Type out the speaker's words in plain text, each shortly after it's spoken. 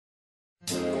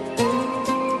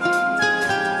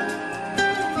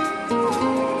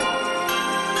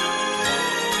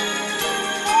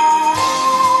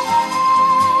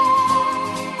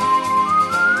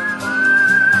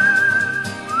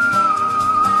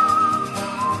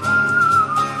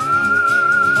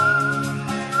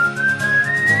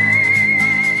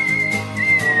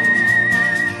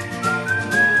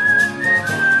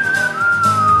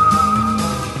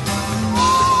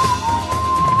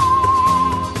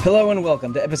Hello and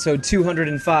welcome to episode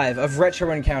 205 of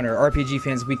Retro Encounter, RPG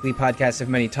Fans' weekly podcast of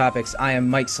many topics. I am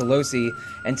Mike Solosi,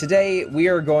 and today we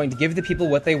are going to give the people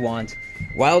what they want.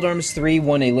 Wild Arms 3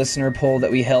 won a listener poll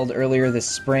that we held earlier this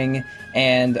spring,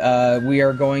 and we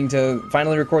are going to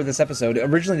finally record this episode.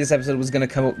 Originally, this episode was going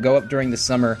to go up during the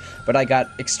summer, but I got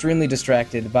extremely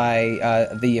distracted by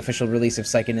the official release of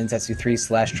Seiken Densetsu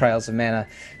 3 / Trials of Mana,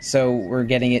 so we're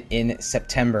getting it in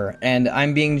September. And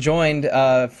I'm being joined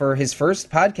for his first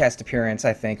podcast appearance,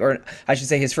 I think, or I should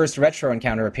say his first Retro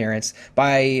Encounter appearance,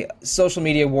 by social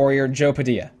media warrior Joe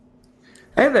Padilla.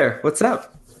 Hey there, what's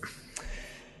up?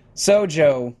 So,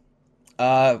 Joe,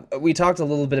 we talked a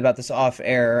little bit about this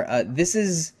off-air. This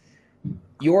is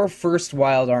your first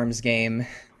Wild Arms game,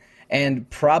 and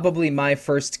probably my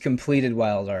first completed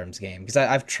Wild Arms game, because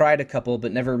I've tried a couple,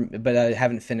 but I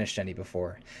haven't finished any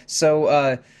before.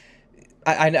 So,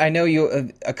 I know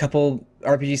you a couple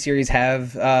RPG series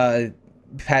have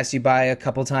passed you by a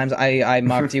couple times. I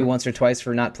mocked you once or twice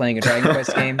for not playing a Dragon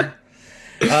Quest game.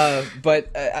 But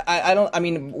I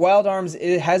mean, Wild Arms,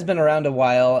 it has been around a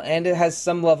while, and it has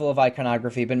some level of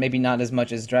iconography, but maybe not as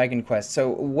much as Dragon Quest. So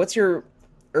what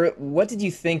did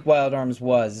you think Wild Arms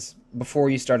was before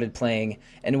you started playing,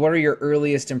 and what are your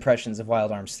earliest impressions of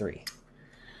Wild Arms 3?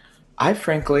 I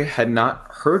frankly had not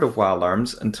heard of Wild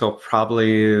Arms until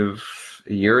probably a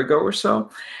year ago or so.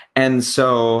 And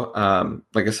so,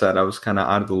 like I said, I was kind of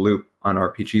out of the loop on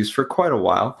RPGs for quite a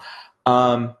while.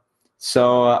 When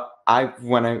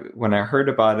I heard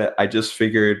about it, I just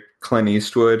figured Clint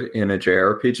Eastwood in a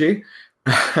JRPG,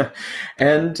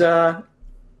 and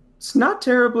it's not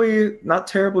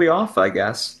terribly off, I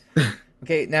guess.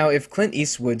 Okay, now if Clint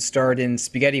Eastwood starred in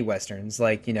spaghetti westerns,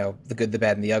 like, you know, The Good, the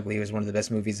Bad, and the Ugly was one of the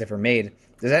best movies ever made,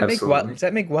 does that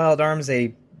make Wild Arms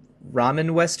a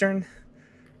ramen western?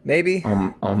 Maybe.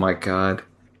 Oh my God.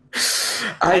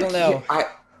 I don't know.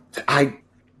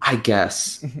 I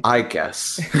guess.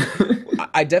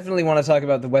 I definitely want to talk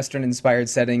about the Western-inspired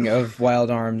setting of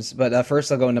Wild Arms, but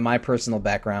first I'll go into my personal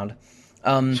background.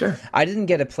 Sure. I didn't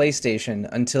get a PlayStation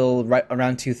until right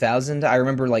around 2000. I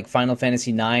remember like Final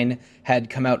Fantasy IX had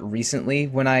come out recently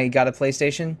when I got a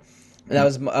PlayStation, and I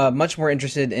was much more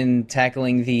interested in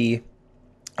tackling the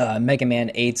Mega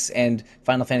Man 8s and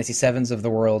Final Fantasy 7s of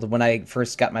the world when I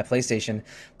first got my PlayStation.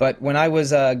 But when I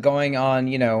was going on,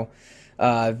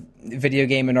 video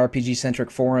game and RPG-centric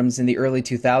forums in the early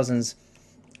 2000s,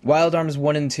 Wild Arms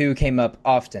 1 and 2 came up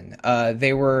often. I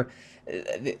think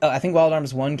Wild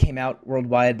Arms 1 came out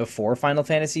worldwide before Final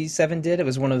Fantasy 7 did. It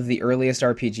was one of the earliest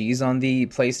RPGs on the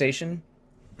PlayStation,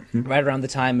 right around the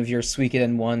time of your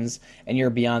Suikoden 1s and your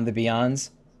Beyond the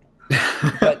Beyonds.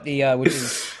 But which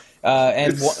is...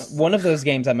 one of those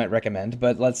games I might recommend,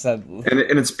 but let's... And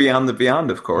it's Beyond the Beyond,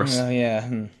 of course. Oh,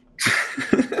 yeah.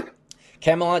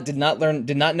 Camelot did not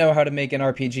know how to make an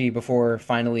RPG before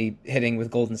finally hitting with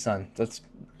Golden Sun. Let's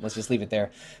just leave it there.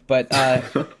 But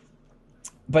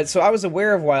so I was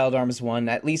aware of Wild Arms 1,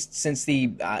 at least since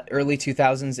the early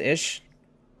 2000s-ish,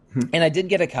 and I did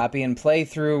get a copy and play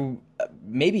through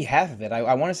maybe half of it.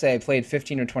 I want to say I played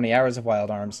 15 or 20 hours of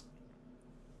Wild Arms,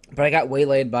 but I got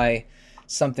waylaid by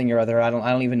something or other. I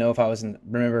don't even know if I was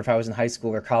in high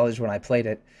school or college when I played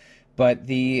it, but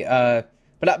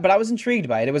But I was intrigued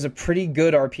by it. It was a pretty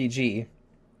good RPG.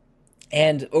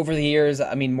 And over the years,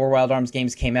 I mean, more Wild Arms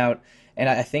games came out, and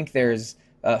I think there's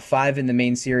 5 in the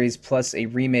main series, plus a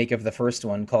remake of the first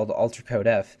one called Alter Code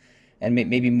F, and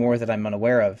maybe more that I'm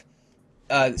unaware of.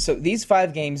 So these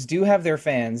 5 games do have their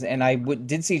fans, and I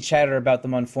did see chatter about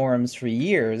them on forums for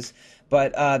years,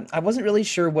 but I wasn't really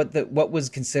sure what was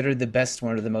considered the best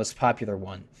one or the most popular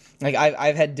one. Like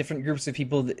I've had different groups of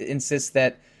people that insist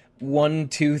that 1,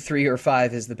 2, 3, or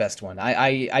 5 is the best one.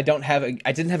 I didn't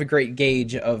have a great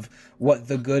gauge of what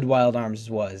the good Wild Arms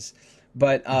was,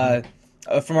 but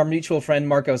from our mutual friend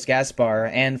Marcos Gaspar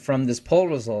and from this poll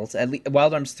result,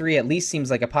 Wild Arms 3 at least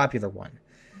seems like a popular one.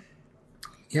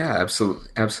 Yeah,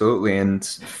 absolutely. And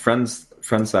friends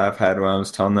that I've had when I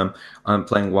was telling them I'm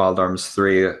playing Wild Arms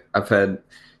 3, I've had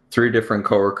 3 different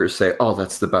coworkers say, "Oh,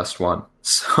 that's the best one."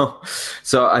 So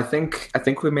I think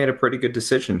we made a pretty good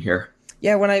decision here.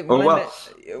 Yeah,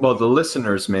 the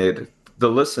listeners made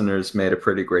a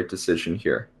pretty great decision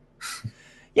here.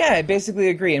 Yeah, I basically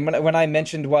agree. And when I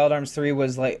mentioned Wild Arms 3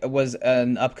 was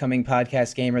an upcoming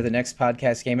podcast game or the next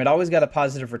podcast game, it always got a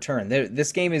positive return.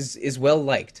 This game is well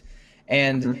liked,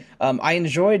 and I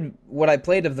enjoyed what I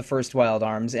played of the first Wild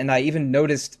Arms, and I even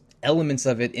noticed elements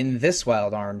of it in this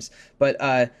Wild Arms. But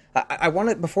I want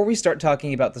to, before we start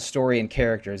talking about the story and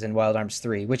characters in Wild Arms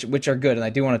 3, which are good, and I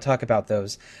do want to talk about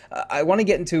those. I want to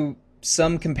get into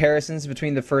some comparisons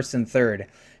between the first and third,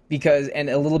 because and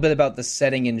a little bit about the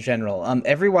setting in general.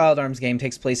 Every Wild Arms game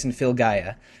takes place in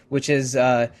Filgaia, which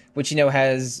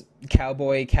has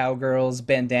cowboy, cowgirls,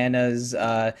 bandanas,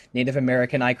 Native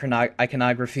American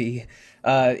iconography.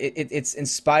 It's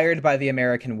inspired by the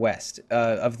American West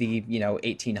of the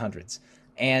 1800s,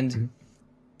 and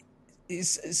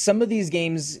some of these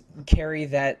games carry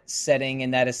that setting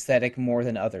and that aesthetic more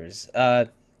than others.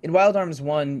 In Wild Arms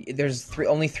 1, there's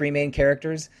only three main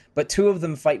characters, but two of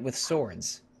them fight with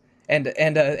swords.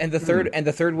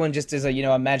 The third one just is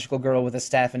a magical girl with a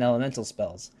staff and elemental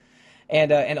spells,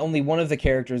 and only one of the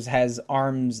characters has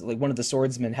arms. Like one of the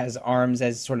swordsmen has arms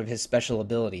as sort of his special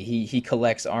ability. He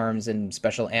collects arms and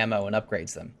special ammo and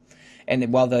upgrades them,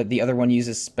 and while the other one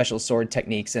uses special sword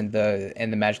techniques, and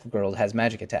the magical girl has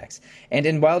magic attacks. And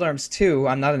in Wild Arms 2,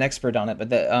 I'm not an expert on it,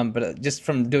 but just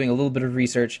from doing a little bit of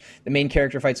research, the main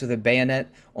character fights with a bayonet.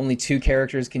 Only two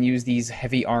characters can use these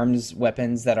heavy arms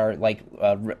weapons that are like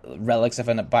relics of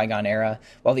a bygone era,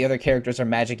 while the other characters are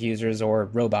magic users or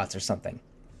robots or something.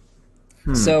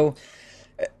 So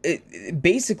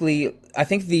basically, I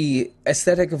think the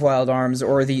aesthetic of Wild Arms,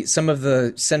 or some of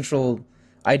the central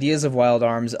ideas of Wild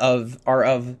Arms are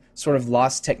of sort of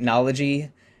lost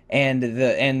technology, and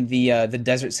the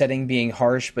desert setting being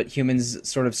harsh, but humans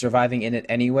sort of surviving in it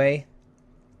anyway,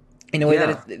 in a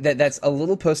way that's a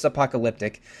little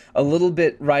post-apocalyptic, a little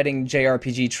bit riding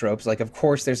JRPG tropes. Like, of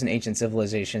course, there's an ancient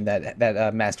civilization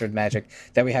that mastered magic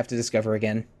that we have to discover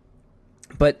again.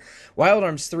 But Wild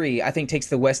Arms 3, I think, takes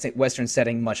the Western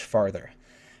setting much farther,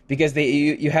 because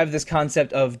you have this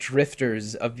concept of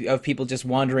drifters, of people just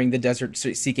wandering the desert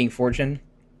seeking fortune,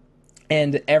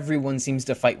 and everyone seems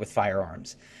to fight with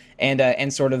firearms,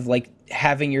 and sort of like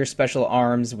having your special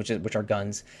arms, which are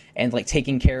guns, and like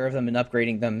taking care of them and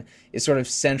upgrading them is sort of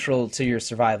central to your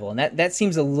survival, and that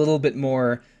seems a little bit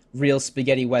more real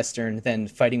spaghetti Western than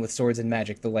fighting with swords and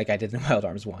magic, like I did in Wild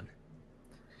Arms 1.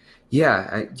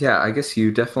 I guess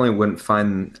you definitely wouldn't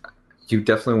find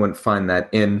that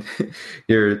in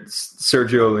your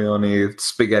Sergio Leone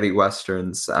spaghetti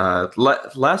westerns.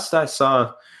 Last I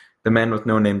saw The Man with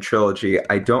No Name trilogy,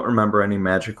 I don't remember any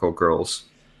magical girls.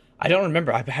 I don't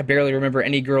remember. I barely remember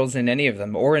any girls in any of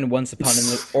them, or in Once Upon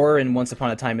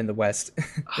a Time in the West.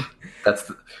 That's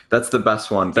the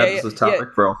best one. That's the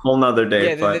topic for a whole nother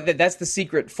day. Yeah, that's the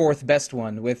secret fourth best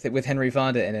one with Henry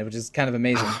Fonda in it, which is kind of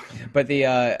amazing. But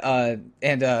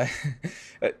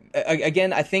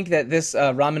again, I think that this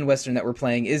ramen western that we're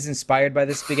playing is inspired by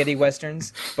the spaghetti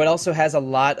westerns, but also has a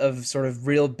lot of sort of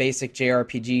real basic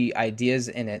JRPG ideas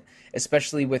in it,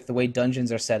 especially with the way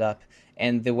dungeons are set up,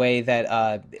 and the way that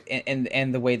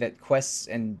and the way that quests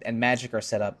and magic are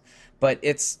set up. But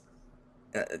it's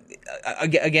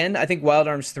again, I think Wild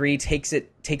Arms 3 takes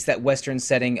that Western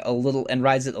setting a little and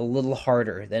rides it a little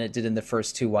harder than it did in the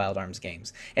first two Wild Arms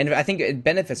games, and I think it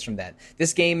benefits from that.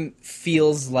 This game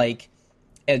feels like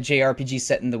a JRPG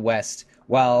set in the West,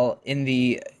 while in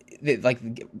the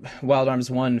Wild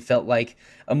Arms 1 felt like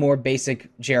a more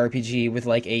basic JRPG with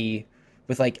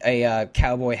a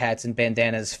cowboy hats and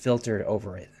bandanas filtered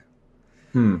over it.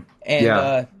 And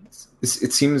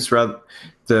it seems rather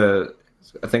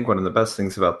I think one of the best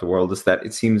things about the world is that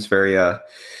it seems very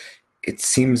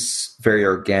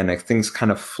organic. Things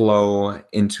kind of flow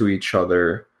into each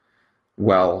other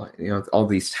well. All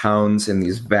these towns in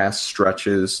these vast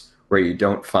stretches where you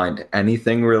don't find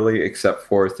anything really except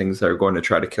for things that are going to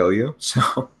try to kill you.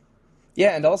 So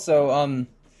yeah, and also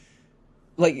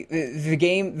like the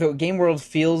game world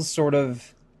feels sort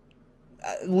of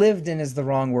lived in is the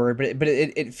wrong word, but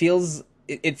it feels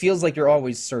like you're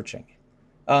always searching.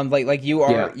 Like you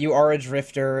are a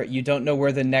drifter. You don't know where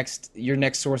your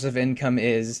next source of income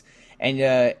is,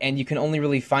 and you can only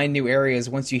really find new areas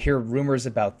once you hear rumors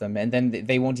about them, and then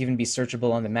they won't even be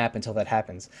searchable on the map until that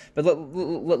happens. But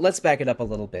let's back it up a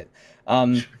little bit,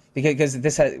 because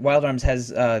Wild Arms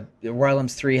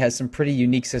 3 has some pretty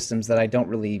unique systems that I don't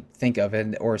really think of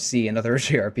or see in other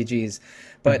JRPGs.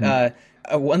 But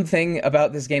one thing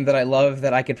about this game that I love,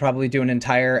 that I could probably do an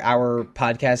entire hour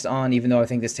podcast on, even though I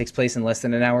think this takes place in less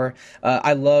than an hour,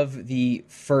 I love the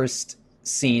first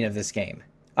scene of this game.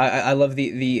 I love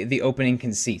the opening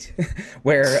conceit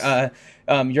where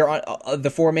you're on the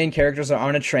four main characters are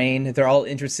on a train. They're all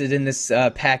interested in this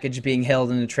package being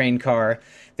held in a train car.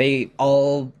 They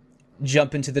all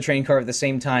jump into the train car at the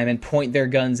same time and point their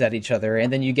guns at each other,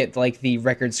 and then you get like the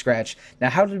record scratch. Now,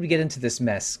 how did we get into this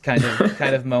mess? Kind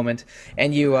of moment,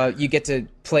 and you get to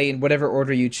play in whatever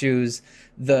order you choose.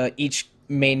 The each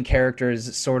main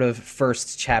character's sort of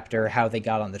first chapter, how they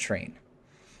got on the train,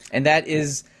 and that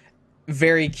is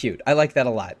very cute. I like that a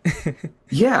lot.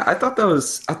 Yeah, I thought that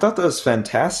was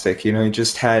fantastic. You know,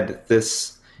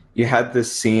 you had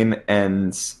this scene,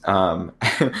 and and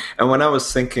when I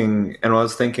was thinking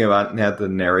about and had the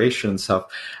narration and stuff,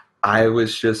 I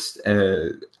was just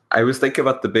I was thinking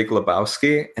about The Big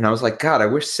Lebowski, and I was like, God, I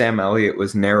wish Sam Elliott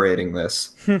was narrating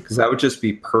this because that would just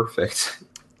be perfect.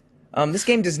 This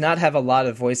game does not have a lot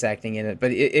of voice acting in it,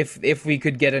 but if we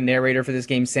could get a narrator for this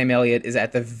game, Sam Elliott is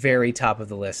at the very top of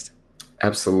the list.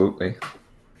 Absolutely.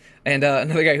 And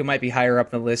another guy who might be higher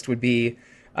up on the list would be,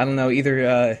 I don't know,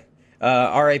 either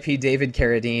R.I.P. David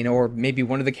Carradine or maybe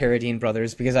one of the Carradine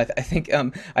brothers, because I think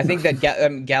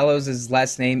that Gallows'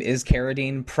 last name is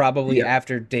Carradine, probably Yeah.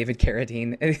 after David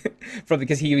Carradine,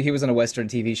 because he was on a Western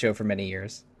TV show for many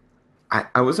years.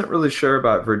 I wasn't really sure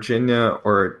about Virginia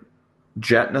or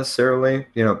Jet necessarily.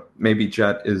 You know, maybe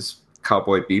Jet is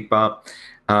Cowboy Bebop.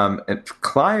 And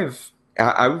Clive,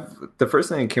 the first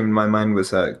thing that came to my mind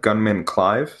was Gunman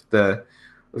Clive.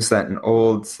 Was that an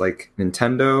old like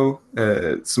Nintendo,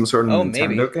 some sort of Oh,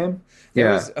 maybe. Nintendo game? There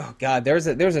Yeah, was oh god, there was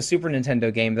a Super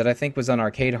Nintendo game that I think was on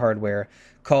arcade hardware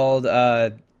called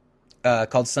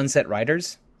called Sunset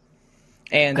Riders.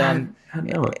 And I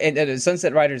know it.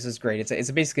 Sunset Riders is great.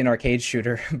 It's basically an arcade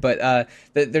shooter, but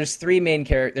there's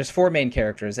four main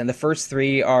characters, and the first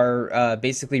three are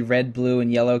basically red, blue,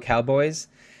 and yellow cowboys.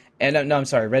 And no, I'm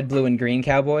sorry, red, blue, and green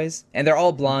cowboys, and they're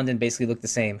all blonde and basically look the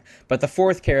same. But the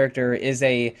fourth character is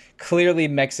a clearly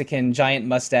Mexican, giant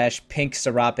mustache, pink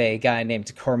serape guy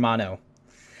named Cormano.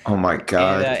 Oh my And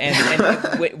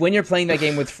God. when you're playing that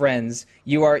game with friends,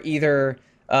 you are either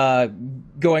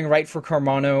going right for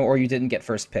Carmano or you didn't get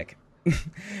first pick.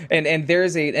 And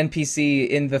there's a NPC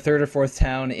in the third or fourth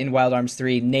town in Wild Arms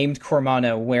 3 named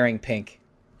Cormano wearing pink.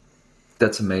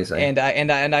 That's amazing.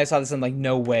 And I saw this and I'm like,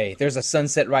 no way. There's a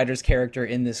Sunset Riders character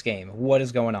in this game. What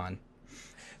is going on?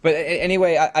 But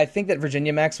anyway, I think that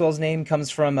Virginia Maxwell's name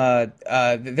comes from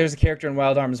there's a character in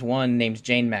Wild Arms 1 named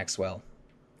Jane Maxwell.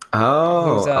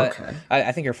 Oh, Who's okay.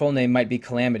 I think her full name might be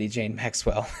Calamity Jane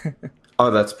Maxwell. Oh,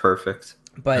 that's perfect.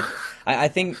 But I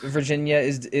think Virginia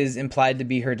is implied to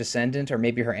be her descendant or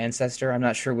maybe her ancestor. I'm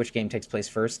not sure which game takes place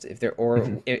first, if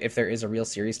there is a real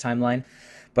series timeline.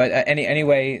 But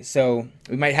anyway, so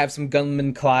we might have some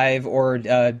Gunman Clive or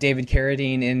David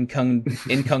Carradine in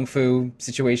kung fu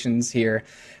situations here,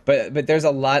 but there's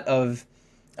a lot of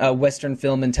Western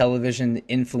film and television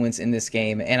influence in this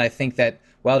game, and I think that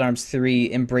Wild Arms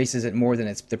 3 embraces it more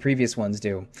than the previous ones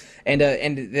do, and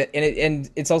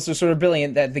it's also sort of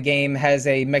brilliant that the game has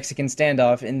a Mexican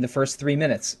standoff in the first 3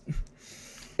 minutes.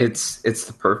 It's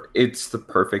the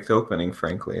perfect opening,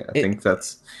 frankly. I It, think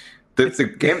that's the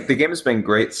game has been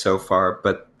great so far,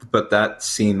 but that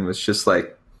scene was just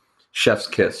like chef's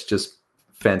kiss, just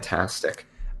fantastic.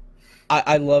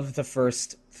 I love the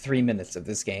first 3 minutes of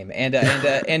this game, and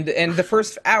the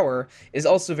first hour is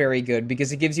also very good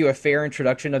because it gives you a fair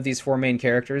introduction of these four main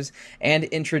characters and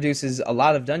introduces a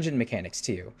lot of dungeon mechanics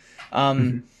to you.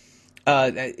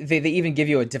 They even give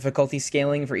you a difficulty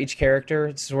scaling for each character.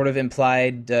 It's sort of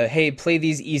implied, hey, play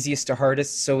these easiest to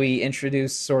hardest, so we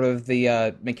introduce sort of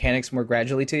the mechanics more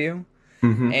gradually to you.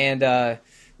 Hmm. And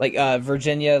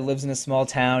Virginia lives in a small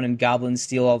town, and goblins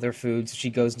steal all their food, so she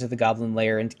goes into the goblin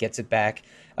lair and gets it back.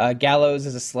 Gallows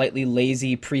is a slightly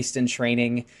lazy priest in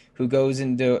training who goes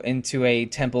into a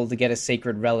temple to get a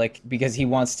sacred relic because he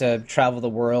wants to travel the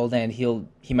world, and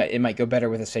it might go better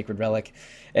with a sacred relic.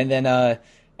 And then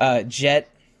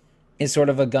Jet is sort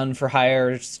of a gun for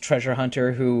hire treasure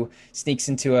hunter who sneaks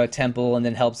into a temple and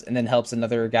then helps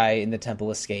another guy in the temple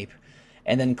escape.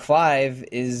 And then Clive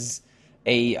is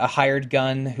a hired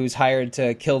gun who's hired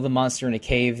to kill the monster in a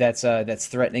cave that's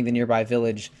threatening the nearby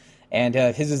village. And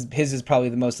his is probably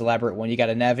the most elaborate one. You got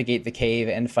to navigate the cave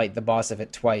and fight the boss of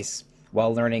it twice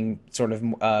while learning sort of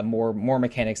more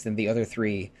mechanics than the other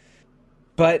three.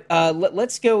 But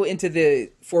let's go into the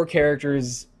four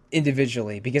characters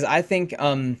individually because I think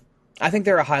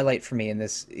they're a highlight for me in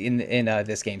this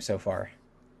game so far.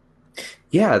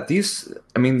 Yeah, these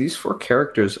four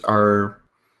characters are.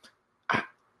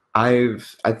 I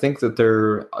think that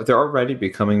they're already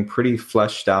becoming pretty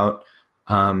fleshed out,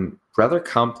 rather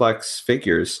complex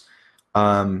figures,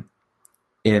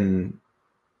 in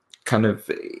kind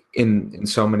of in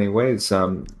so many ways. I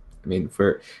mean,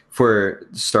 for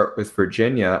start with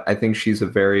Virginia, I think she's a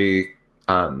very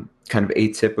kind of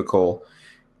atypical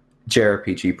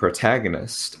JRPG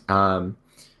protagonist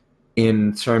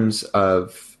in terms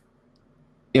of,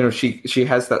 she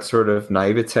has that sort of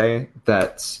naivete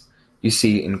that you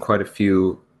see in quite a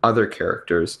few other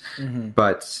characters, Hmm.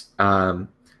 but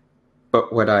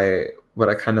what I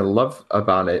kind of love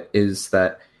about it is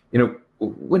that,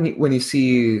 when you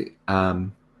see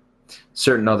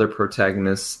certain other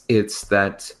protagonists, it's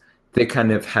that they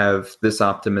kind of have this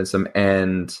optimism,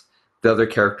 and the other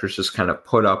characters just kind of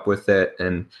put up with it,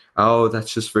 and oh,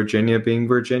 that's just Virginia being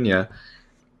Virginia.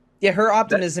 Yeah, her That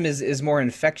optimism is more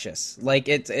infectious. Like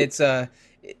it's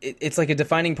like a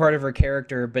defining part of her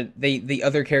character, but the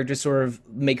other characters sort of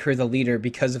make her the leader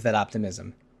because of that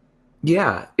optimism.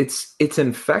 Yeah, it's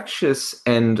infectious,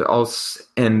 and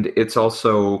it's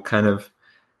also kind of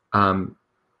um,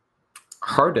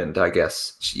 hardened, I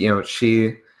guess.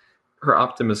 Her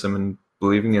optimism and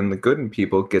believing in the good in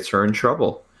people gets her in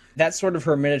trouble. That's sort of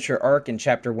her miniature arc in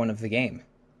chapter 1 of the game.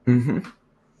 Hmm.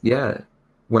 Yeah,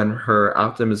 when her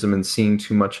optimism and seeing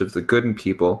too much of the good in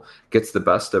people gets the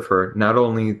best of her, not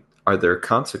only are there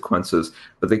consequences,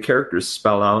 but the characters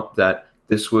spell out that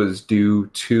this was due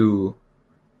to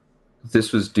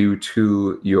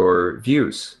your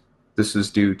views. This was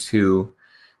due to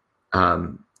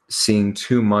seeing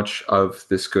too much of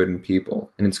this good in people,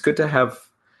 and it's good to have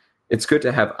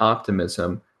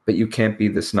optimism, but you can't be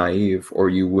this naive, or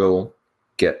you will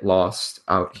get lost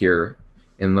out here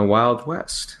in the Wild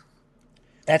West.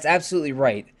 That's absolutely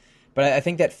right. But I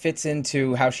think that fits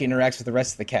into how she interacts with the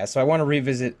rest of the cast. So I want to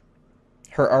revisit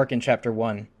her arc in chapter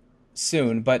 1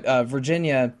 soon. But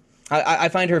Virginia, I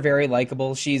find her very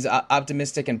likable. She's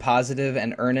optimistic and positive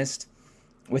and earnest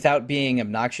without being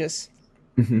obnoxious.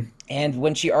 Hmm. And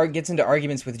when she gets into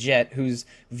arguments with Jet, who's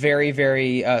very,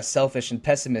 very selfish and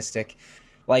pessimistic,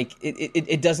 like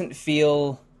it doesn't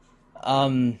feel, I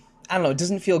don't know, it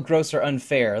doesn't feel gross or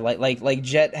unfair. Like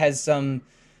Jet has some,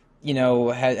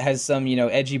 has some,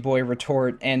 edgy boy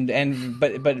retort,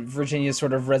 but Virginia's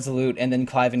sort of resolute, and then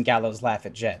Clive and Gallows laugh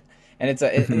at Jet, and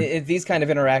Hmm. these kind of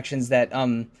interactions that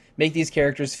make these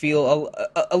characters feel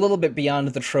a little bit beyond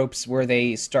the tropes where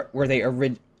they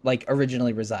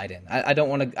originally reside in. I don't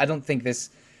want to. I don't think these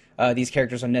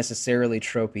characters are necessarily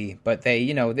tropey, but they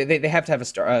have to have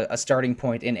a starting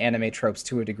point in anime tropes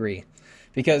to a degree,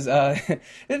 because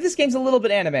this game's a little bit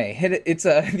anime. It's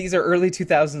these are early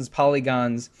 2000s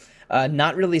polygons,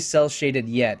 not really cell shaded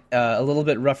yet, a little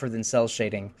bit rougher than cell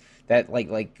shading. That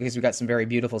because we got some very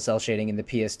beautiful cell shading in the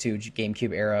PS2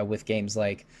 GameCube era with games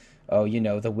like, oh,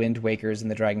 the Wind Wakers and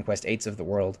the Dragon Quest Eights of the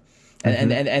world.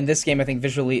 And this game, I think,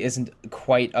 visually isn't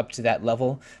quite up to that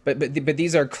level. But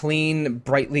these are clean,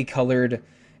 brightly colored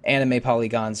anime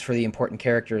polygons for the important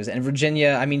characters. And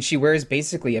Virginia, I mean, she wears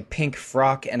basically a pink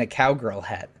frock and a cowgirl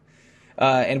hat,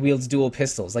 and wields dual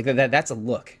pistols. Like that's a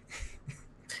look.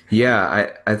 Yeah,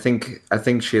 I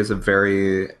think she has a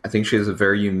very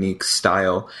unique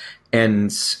style,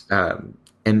 and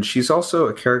and she's also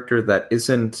a character that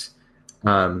isn't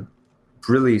um,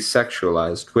 really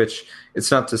sexualized. Which,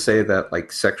 it's not to say that like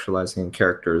sexualizing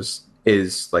characters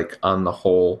is like on the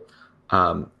whole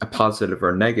a positive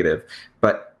or negative,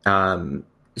 but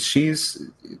she's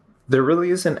there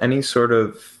really isn't any sort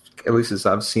of, at least as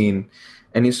I've seen,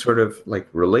 any sort of like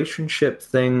relationship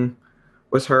thing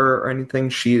with her or anything.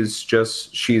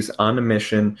 She's on a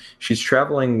mission. She's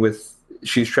traveling with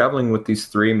these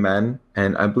three men,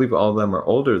 and I believe all of them are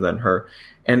older than her,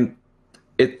 and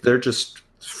they're just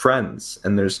friends,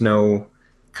 and there's no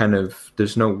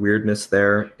weirdness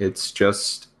there. It's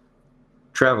just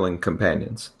traveling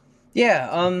companions.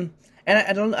 Yeah, and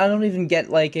I don't even get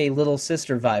like a little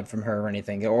sister vibe from her or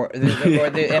anything,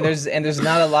 and there's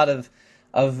not a lot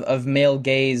of male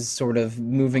gaze sort of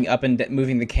moving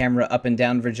the camera up and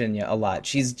down Virginia a lot.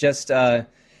 She's just I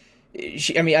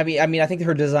think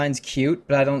her design's cute,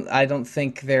 but I don't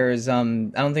think I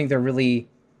don't think they're really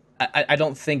I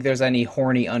don't think there's any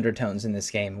horny undertones in this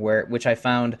game, which I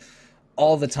found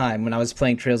all the time when I was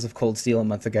playing Trails of Cold Steel a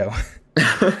month ago.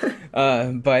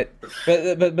 But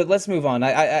let's move on.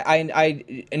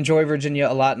 I enjoy Virginia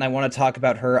a lot, and I want to talk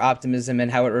about her optimism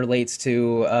and how it relates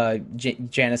to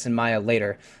Janice and Maya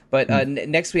later. But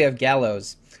next we have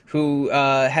Gallows, who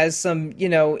has some,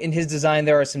 in his design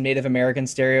there are some Native American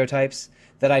stereotypes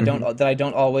that I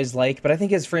don't always like, but I think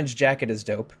his fringe jacket is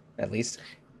dope, at least.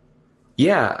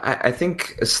 Yeah, I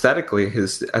think aesthetically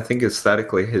his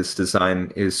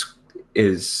design is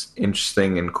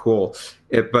interesting and cool.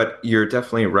 But you're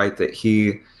definitely right that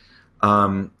he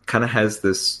kind of has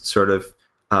this sort of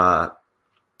uh,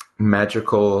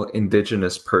 magical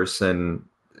indigenous person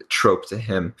trope to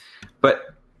him.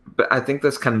 But I think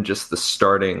that's kind of just the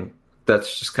starting.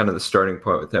 That's just kind of the starting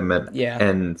point with him, Yeah.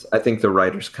 and I think the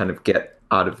writers kind of get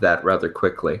out of that rather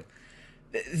quickly.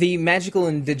 The magical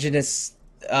indigenous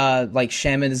like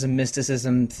shamanism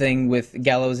mysticism thing with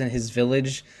Gallows and his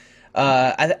village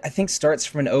I think starts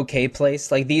from an okay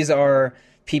place. Like these are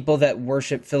people that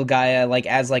worship Filgaia like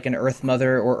as like an earth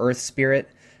mother or earth spirit,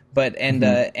 but and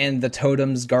the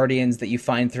totems guardians that you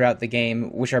find throughout the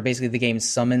game, which are basically the game's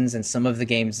summons and some of the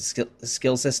game's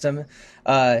skill system.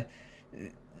 uh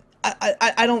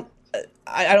I don't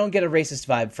I don't get a racist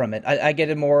vibe from it. I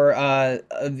get a more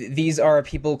these are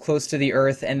people close to the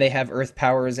earth and they have earth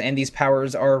powers and these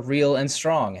powers are real and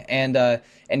strong and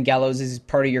Gallows is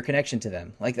part of your connection to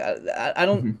them. Like I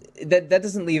don't that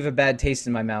doesn't leave a bad taste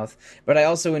in my mouth. But I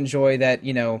also enjoy that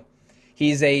he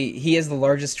has the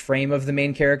largest frame of the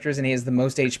main characters and he has the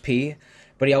most HP.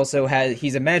 But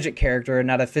he's a magic character and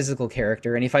not a physical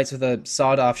character, and he fights with a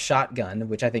sawed-off shotgun,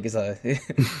 which I think is a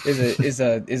is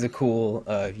a cool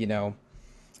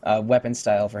weapon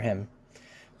style for him.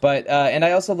 But and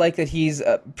I also like that he's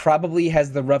probably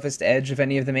has the roughest edge of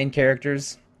any of the main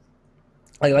characters.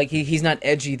 He's not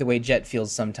edgy the way Jet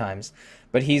feels sometimes,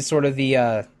 but he's sort of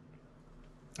the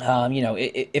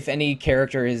if any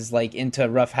character is like into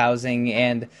rough housing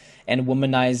and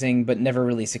womanizing, but never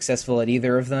really successful at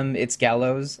either of them, it's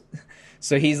Gallows.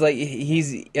 So if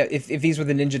these were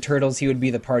the Ninja Turtles, he would be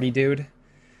the party dude.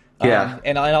 Yeah,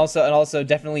 and also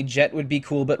definitely Jet would be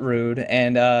cool but rude,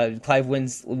 and Clive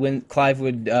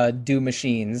would do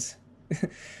machines.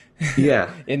 Yeah,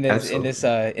 in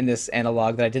this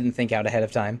analog that I didn't think out ahead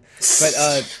of time,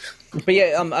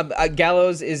 but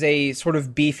Gallows is a sort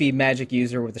of beefy magic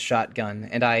user with a shotgun,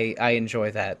 and I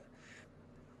enjoy that.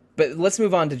 But let's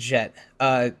move on to Jet.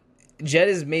 Jet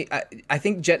is I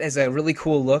think Jet has a really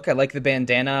cool look. I like the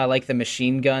bandana. I like the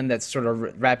machine gun that's sort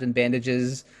of wrapped in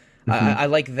bandages. I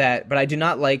like that, but I do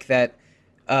not like that.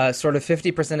 Sort of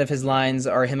 50% of his lines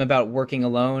are him about working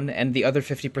alone, and the other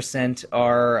 50%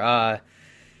 are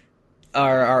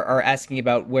asking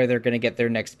about where they're going to get their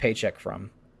next paycheck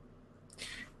from.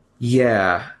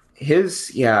 Yeah,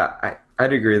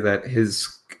 I'd agree that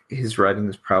his writing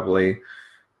is probably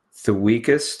the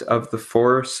weakest of the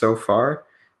four so far,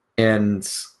 and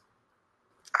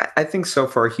I think so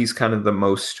far he's kind of the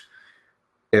most,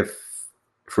 if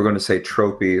we're going to say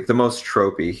tropey, the most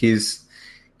tropey. He's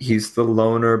the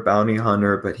loner bounty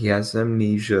hunter, but he has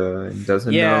amnesia and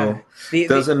doesn't know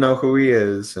who he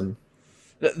is. And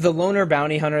the loner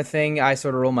bounty hunter thing, I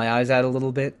sort of roll my eyes at a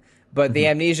little bit, but the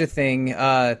amnesia thing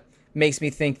makes me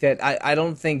think that I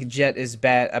don't think Jet is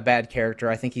a bad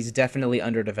character. I think he's definitely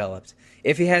underdeveloped.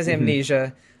 If he has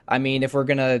amnesia, I mean, if we're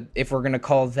gonna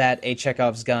call that a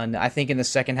Chekhov's gun, I think in the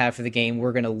second half of the game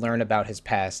we're gonna learn about his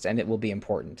past, and it will be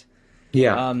important.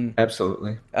 Yeah,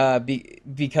 absolutely.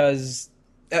 Because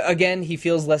again, he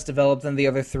feels less developed than the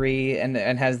other three, and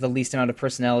has the least amount of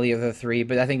personality of the three.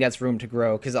 But I think that's room to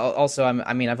grow. Because also,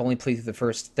 I've only played through the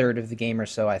first third of the game or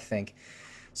so, I think.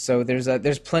 So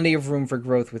there's plenty of room for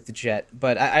growth with the Jet.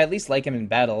 But I at least like him in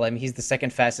battle. I mean, he's the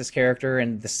second fastest character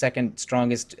and the second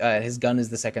strongest. His gun is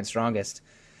the second strongest.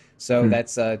 So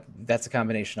that's a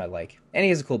combination I like. And he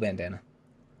has a cool bandana.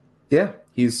 Yeah,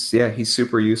 he's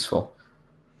super useful.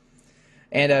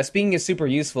 And speaking of super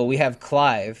useful, we have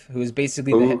Clive, who is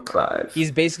basically Clive.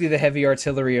 He's basically the heavy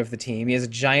artillery of the team. He has a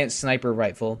giant sniper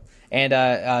rifle and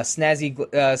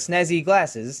snazzy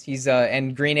glasses. He's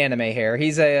and green anime hair.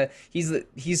 He's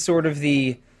sort of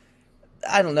the,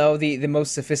 I don't know, the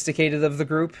most sophisticated of the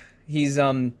group. He's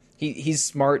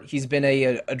smart. He's been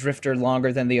a drifter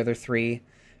longer than the other three,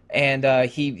 and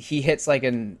he hits like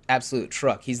an absolute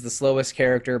truck. He's the slowest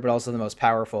character, but also the most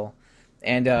powerful.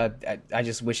 And I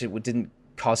just wish it didn't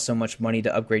cost so much money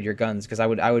to upgrade your guns, because I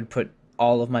would put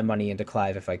all of my money into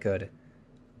Clive if I could.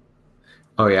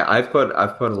 Oh yeah, I've put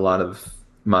a lot of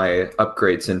my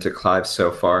upgrades into Clive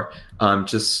so far.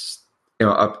 Just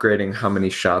upgrading how many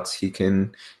shots he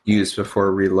can use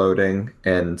before reloading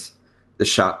and the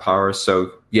shot power.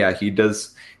 So yeah, he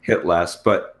does hit less,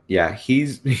 but yeah,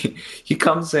 he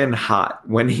comes in hot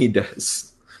when he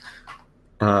does.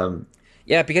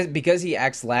 Yeah, because he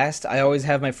acts last, I always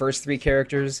have my first three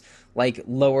characters like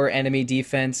lower enemy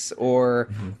defense or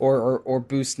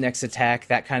boost next attack,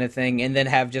 that kind of thing, and then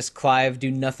have just Clive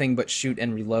do nothing but shoot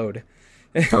and reload.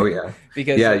 Oh yeah,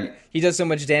 because he does so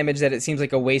much damage that it seems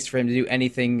like a waste for him to do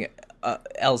anything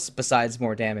else besides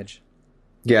more damage.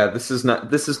 Yeah, this is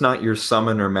not your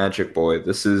summon or magic boy.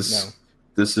 This is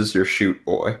your shoot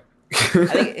boy. I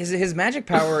think his magic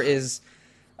power is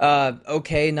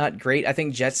okay, not great. I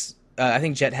think Jet's I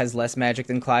think Jet has less magic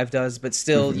than Clive does, but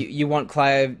still, you want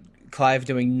Clive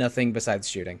doing nothing besides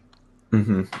shooting.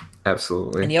 Hmm. And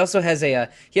Absolutely. he also has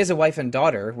he has a wife and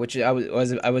daughter, which I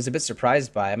was a bit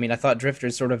surprised by. I mean, I thought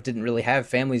drifters sort of didn't really have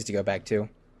families to go back to.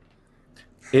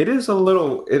 It is a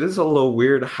little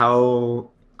weird how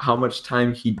much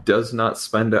time he does not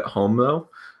spend at home though.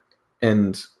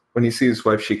 And when you see his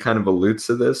wife, she kind of alludes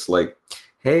to this, like,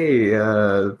 "Hey,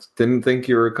 didn't think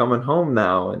you were coming home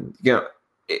now." And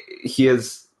he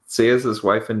has his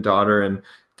wife and daughter, and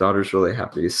daughter's really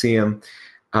happy to see him.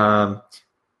 Um,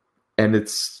 and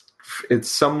it's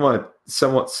somewhat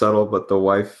subtle, but the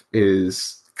wife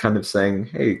is kind of saying,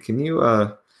 "Hey, can you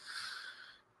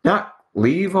not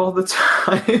leave all the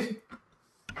time?"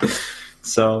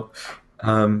 So,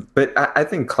 but I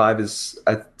think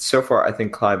so far. I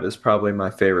think Clive is probably my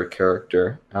favorite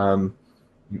character.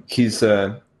 He's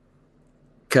a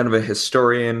kind of a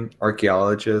historian,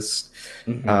 archaeologist,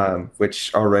 Hmm.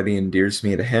 which already endears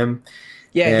me to him.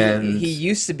 Yeah, And he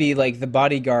used to be like the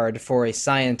bodyguard for a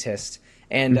scientist,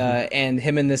 mhm, and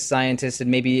him and this scientist and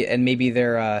maybe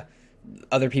their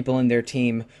other people in their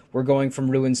team were going from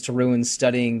ruins to ruins,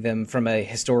 studying them from a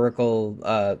historical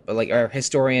like or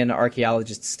historian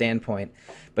archaeologist standpoint.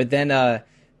 But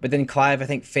then Clive, I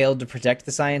think, failed to protect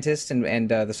the scientist, and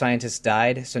the scientist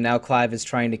died. So now Clive is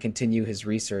trying to continue his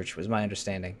research, was my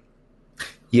understanding.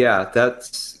 yeah,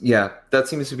 that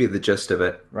seems to be the gist of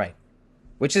it. Right.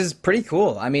 Which is pretty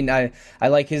cool. I mean, I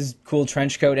like his cool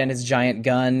trench coat and his giant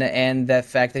gun, and the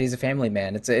fact that he's a family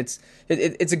man. It's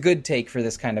a good take for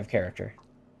this kind of character.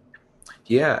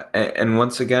 Yeah, and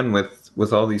once again,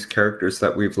 with all these characters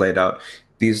that we've laid out,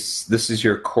 these this is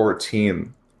your core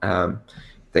team. Um,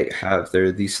 there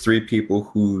are these three people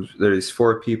who there are these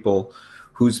four people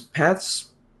whose paths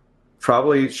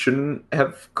probably shouldn't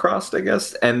have crossed, I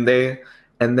guess, and they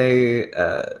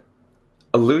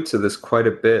allude to this quite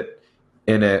a bit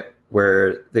in it,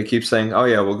 where they keep saying, "Oh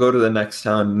yeah, we'll go to the next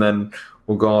town, and then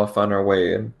we'll go off on our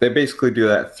way." And they basically do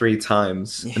that three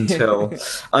times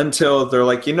until they're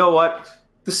like, "You know what?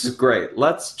 This is great.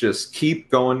 Let's just keep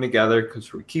going together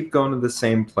because we keep going to the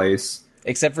same place."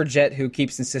 Except for Jet, who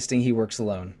keeps insisting he works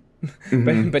alone,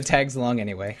 Hmm. but tags along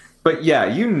anyway. But yeah,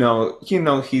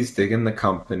 he's digging the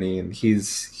company, and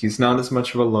he's not as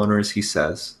much of a loner as he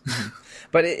says. Mhm.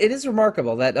 But it is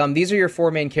remarkable that these are your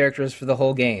four main characters for the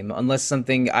whole game, unless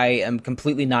something I am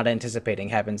completely not anticipating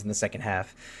happens in the second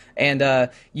half. And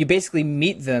you basically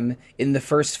meet them in the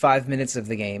first 5 minutes of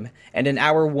the game. And in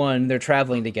hour one, they're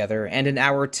traveling together. And in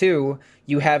hour two,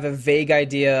 you have a vague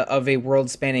idea of a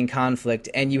world-spanning conflict,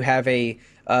 and you have the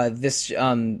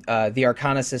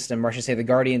Arcana system, or I should say the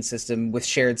Guardian system, with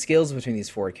shared skills between these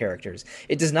four characters.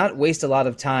 It does not waste a lot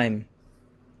of time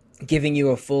giving you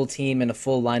a full team and a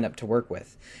full lineup to work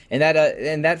with, and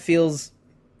that feels,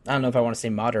 I don't know if I want to say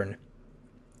modern,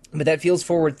 but that feels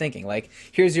forward thinking. Like,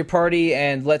 here's your party,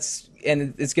 and it's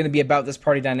going to be about this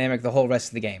party dynamic the whole rest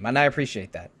of the game, and I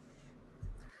appreciate that.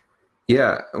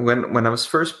 Yeah, when I was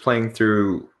first playing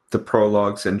through the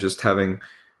prologues and just having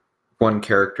one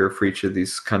character for each of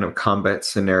these kind of combat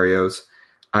scenarios,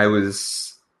 I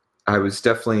was I was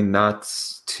definitely not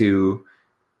too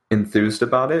enthused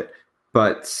about it,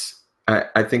 but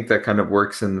I think that kind of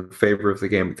works in favor of the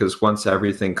game because once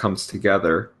everything comes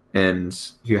together and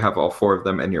you have all four of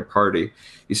them in your party,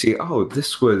 you see, oh,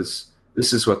 this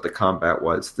is what the combat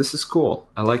was. This is cool.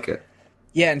 I like it.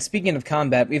 Yeah, and speaking of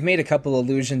combat, we've made a couple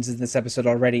allusions in this episode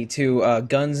already to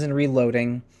guns and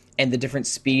reloading, and the different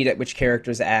speed at which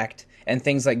characters act, and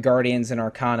things like Guardians and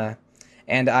Arcana.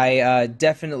 And I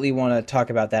definitely want to talk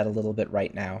about that a little bit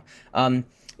right now.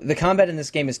 The combat in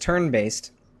this game is turn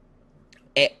based,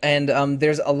 and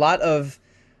there's a lot of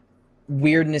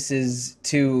weirdnesses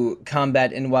to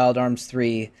combat in Wild Arms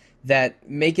 3 that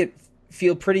make it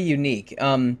feel pretty unique.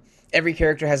 Every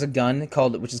character has a gun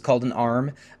which is called an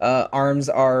arm. Arms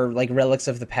are like relics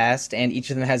of the past, and each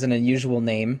of them has an unusual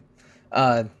name.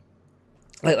 Uh,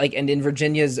 and in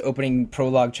Virginia's opening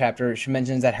prologue chapter, she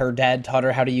mentions that her dad taught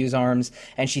her how to use arms,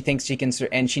 and she thinks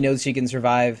and she knows she can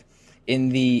survive in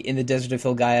the desert of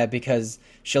Filgaia because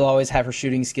she'll always have her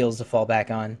shooting skills to fall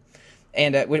back on,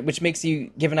 and which makes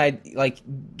you give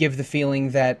the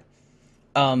feeling that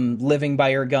living by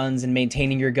your guns and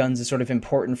maintaining your guns is sort of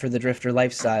important for the drifter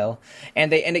lifestyle,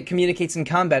 and it communicates in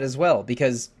combat as well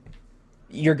because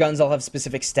your guns all have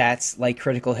specific stats like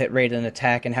critical hit rate and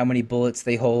attack and how many bullets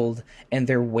they hold and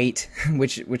their weight,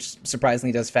 which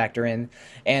surprisingly does factor in,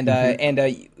 Hmm.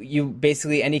 you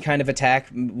basically any kind of attack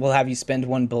will have you spend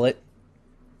one bullet,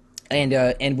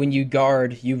 and when you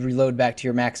guard, you reload back to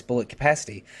your max bullet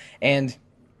capacity, and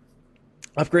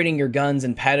upgrading your guns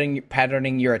and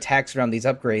patterning your attacks around these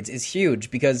upgrades is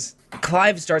huge because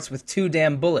Clive starts with 2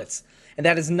 damn bullets, and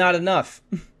that is not enough.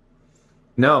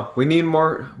 No, we need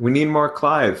more. We need more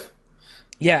Clive.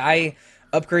 Yeah, I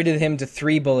upgraded him to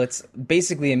 3 bullets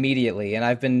basically immediately, and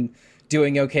I've been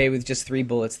doing okay with just 3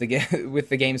 bullets with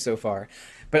the game so far.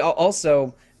 But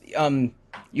also, um,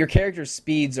 your character's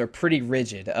speeds are pretty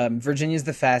rigid. Virginia's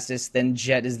the fastest, then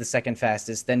Jet is the second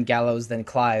fastest, then Gallows, then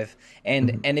Clive,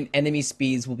 and enemy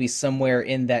speeds will be somewhere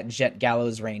in that Jet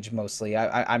Gallows range mostly.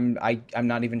 I'm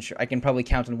not even sure. I can probably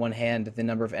count on one hand the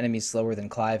number of enemies slower than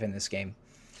Clive in this game.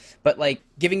 But like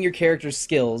giving your character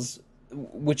skills,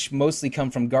 which mostly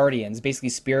come from guardians, basically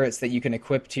spirits that you can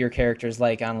equip to your characters,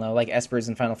 like I don't know, like Espers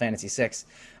in Final Fantasy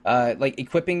VI, like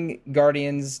equipping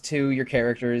guardians to your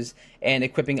characters and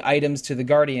equipping items to the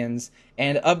guardians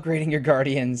and upgrading your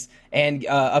guardians and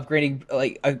upgrading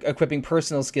equipping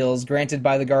personal skills granted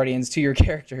by the guardians to your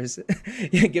characters.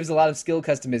 It gives a lot of skill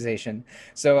customization.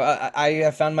 So I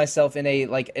have found myself in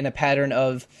a pattern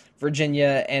of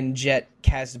Virginia and Jet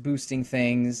cast boosting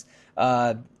things.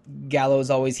 Gallows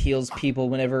always heals people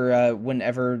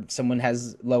whenever someone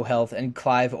has low health, and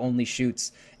Clive only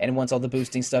shoots. And once all the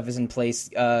boosting stuff is in place,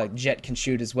 Jet can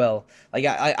shoot as well. Like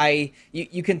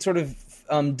you can sort of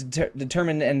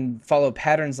determine and follow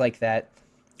patterns like that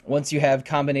once you have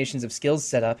combinations of skills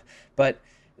set up. But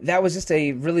that was just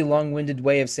a really long-winded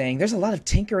way of saying there's a lot of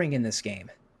tinkering in this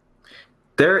game.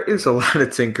 There is a lot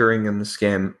of tinkering in this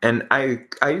game, and I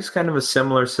use kind of a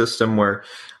similar system where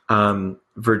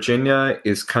Virginia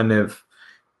is kind of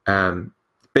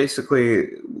basically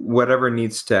whatever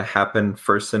needs to happen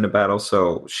first in a battle.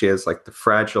 So she has like the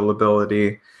fragile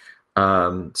ability,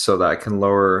 so that I can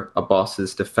lower a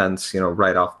boss's defense,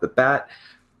 right off the bat.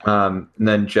 And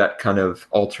then Jet kind of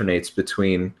alternates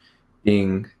between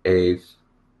being the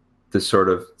sort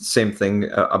of same thing,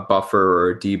 a buffer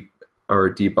or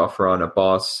a debuffer on a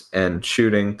boss and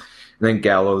shooting, and then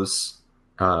Gallows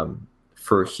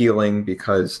for healing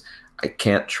because I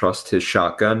can't trust his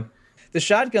shotgun. The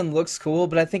shotgun looks cool,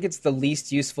 but I think it's the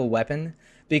least useful weapon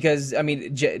because, I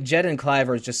mean, Jet and Clive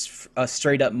are just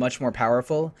straight up much more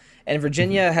powerful, and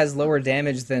Virginia has lower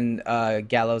damage than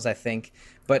Gallows, I think,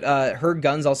 but her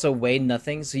guns also weigh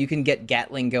nothing, so you can get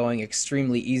Gatling going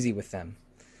extremely easy with them.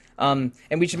 And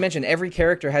we should mention every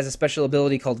character has a special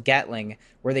ability called Gatling,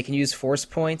 where they can use force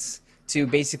points to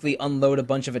basically unload a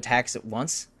bunch of attacks at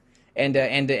once, and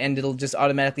it'll just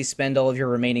automatically spend all of your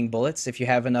remaining bullets if you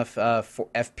have enough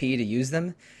FP to use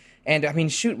them. And I mean,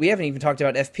 shoot, we haven't even talked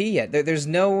about FP yet. There's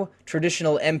no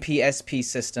traditional MP/SP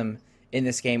system in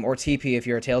this game, or TP if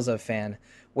you're a Tales of fan,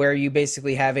 where you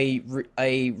basically have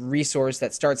a resource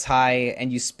that starts high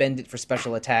and you spend it for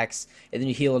special attacks, and then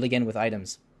you heal it again with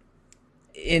items.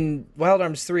 In Wild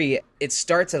Arms 3, it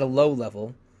starts at a low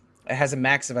level. It has a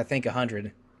max of, I think,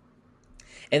 100.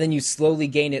 And then you slowly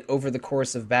gain it over the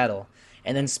course of battle,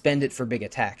 and then spend it for big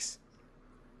attacks.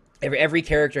 Every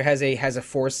character has a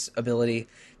force ability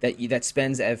that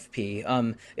spends FP.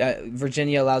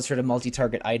 Virginia allows her to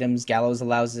multi-target items. Gallows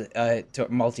allows to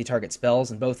multi-target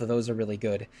spells, and both of those are really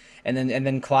good. And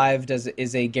then Clive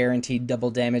is a guaranteed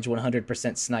double damage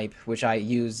 100% snipe, which I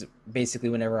use basically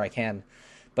whenever I can.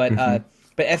 But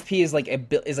but FP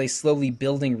is a slowly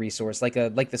building resource, like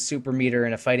the super meter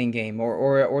in a fighting game,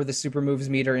 or the super moves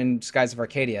meter in Skies of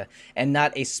Arcadia, and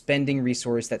not a spending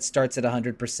resource that starts at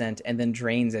 100% and then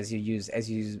drains as you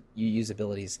use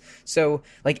abilities. So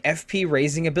like FP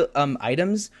raising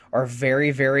items are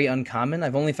very, very uncommon.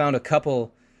 I've only found a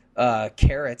couple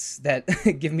carrots that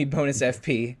give me bonus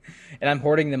FP, and I'm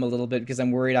hoarding them a little bit because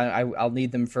I'm worried I'll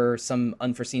need them for some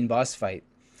unforeseen boss fight.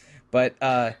 But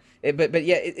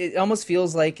yeah, it almost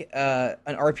feels like an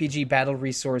RPG battle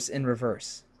resource in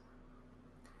reverse.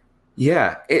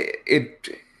 Yeah, it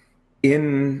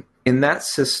in that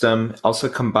system, also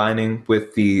combining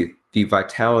with the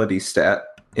vitality stat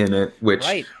in it, which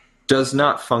Right. does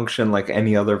not function like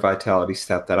any other vitality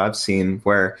stat that I've seen,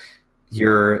 where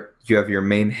you have your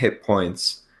main hit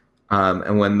points,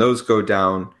 and when those go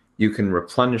down, you can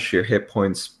replenish your hit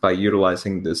points by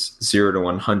utilizing this 0 to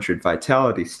 100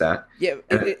 vitality stat. Yeah,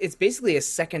 it's basically a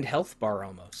second health bar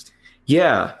almost.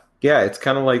 Yeah, it's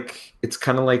kind of like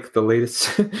the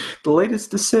latest the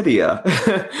latest Dissidia,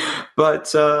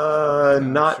 but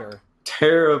not Sure.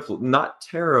 terrible.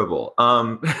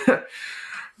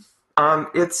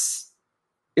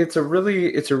 It's a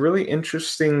really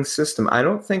interesting system. I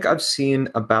don't think I've seen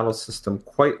a battle system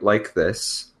quite like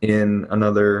this in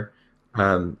another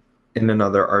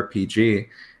RPG.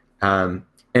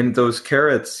 And those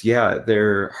carrots, yeah,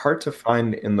 they're hard to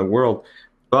find in the world,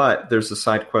 but there's a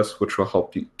side quest which will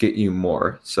help you get you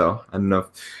more. So I don't know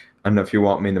I don't know if you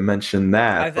want me to mention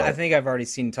that, I but think I've already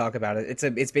seen talk about it.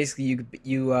 It's basically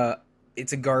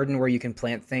it's a garden where you can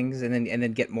plant things and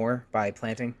then get more by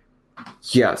planting.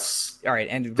 yes, All right,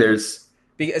 and there's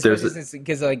there's especially since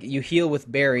because like you heal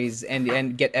with berries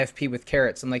and get FP with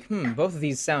carrots. I'm like, both of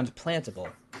these sound plantable.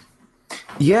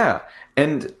 yeah,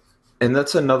 and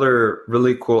that's another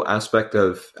really cool aspect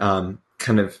of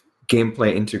kind of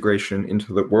gameplay integration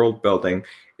into the world building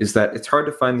is that it's hard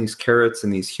to find these carrots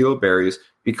and these heal berries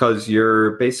because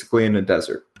you're basically in a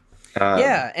desert. Um,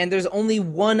 Yeah, and there's only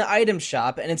one item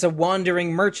shop, and it's a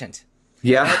wandering merchant.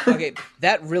 yeah,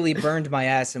 That really burned my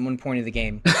ass in one point of the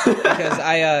game because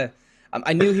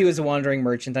I knew he was a wandering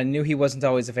merchant. I knew he wasn't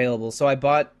always available, so I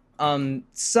bought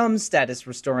some status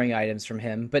restoring items from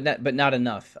him, but not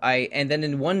enough. And then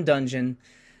in one dungeon,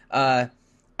 uh,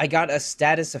 I got a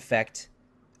status effect.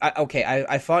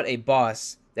 I fought a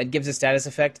boss that gives a status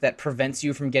effect that prevents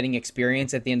you from getting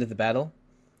experience at the end of the battle.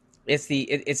 It's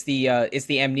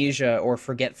the amnesia or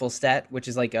forgetful stat, which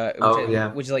is like oh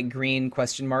yeah. which is like green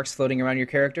question marks floating around your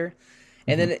character.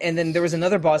 Mhm. And then there was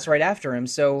another boss right after him,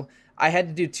 so I had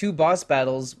to do two boss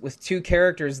battles with two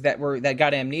characters that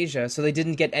got amnesia, so they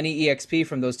didn't get any EXP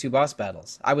from those two boss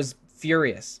battles. I was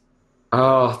furious.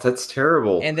 Oh, that's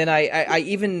terrible. And then I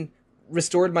even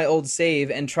restored my old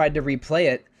save and tried to replay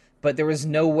it, but there was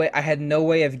no way. I had no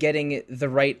way of getting the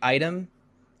right item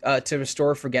to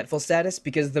restore forgetful status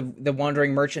because the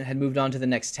wandering merchant had moved on to the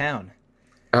next town,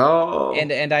 Oh,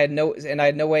 and I had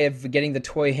no way of getting the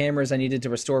toy hammers I needed to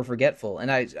restore forgetful.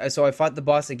 And so I fought the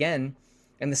boss again,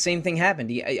 and the same thing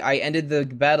happened. I ended the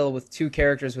battle with two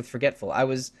characters with forgetful. I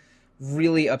was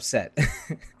really upset.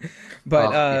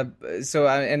 But oh,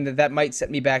 and that might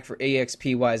set me back for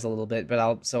EXP wise a little bit, but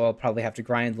I'll probably have to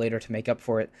grind later to make up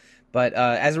for it. But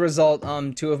as a result,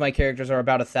 two of my characters are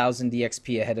about 1,000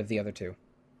 EXP ahead of the other two.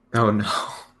 oh no.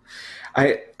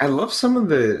 I love some of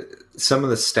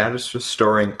the status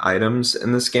restoring items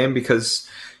in this game because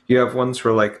you have ones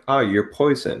where like, oh, you're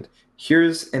poisoned.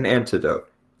 Here's an antidote.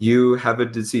 You have a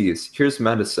disease. Here's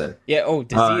medicine. Yeah. Oh,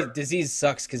 Uh, disease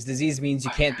sucks because disease means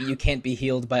you can't be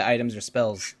healed by items or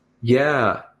spells.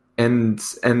 yeah, and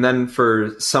then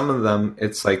for some of them,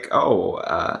 it's like,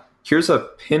 oh, here's a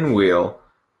pinwheel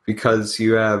because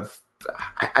you have.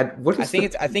 What is the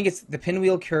I think it's the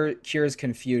pinwheel cures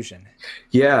confusion.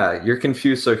 Yeah, you're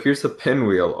confused, so here's a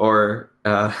pinwheel, or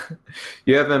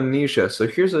you have amnesia, so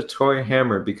here's a toy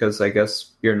hammer because I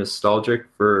guess you're nostalgic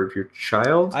for your I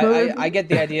childhood. get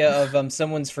the idea of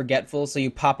someone's forgetful, so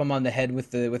you pop them on the head with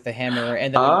the hammer,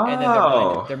 and then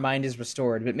Oh, their mind is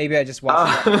restored. But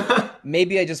ah,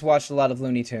 maybe I just watched a lot of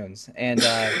Looney Tunes, and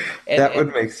that would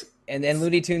and make and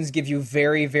Looney Tunes give you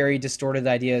very very distorted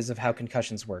ideas of how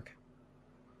concussions work.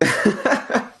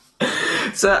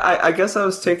 so I guess I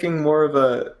was taking more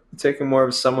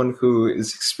of someone who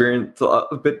is experienced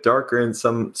a bit darker and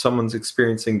someone's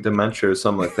experiencing dementia or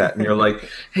something like that. And you're like,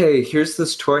 hey, here's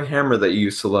this toy hammer that you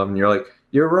used to love, and you're like,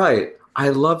 you're right, I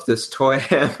love this toy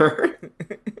hammer.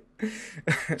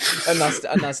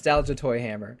 A nostalgia toy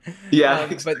hammer. Yeah,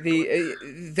 But exactly.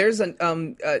 there's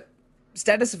an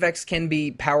status effects can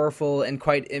be powerful and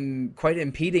quite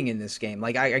impeding in this game.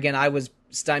 Like I was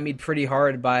stymied pretty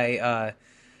hard by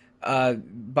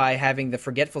having the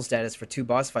forgetful status for two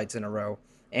boss fights in a row.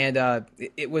 And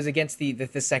it was against the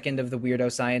second of the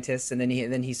weirdo scientists, and then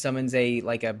he summons a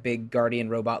big guardian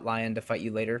robot lion to fight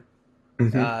you later.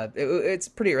 Hmm. It's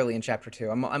pretty early in chapter two.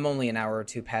 I'm only an hour or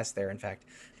two past there, in fact.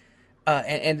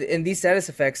 And these status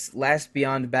effects last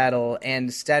beyond battle,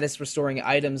 and status restoring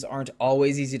items aren't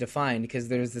always easy to find because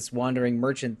there's this wandering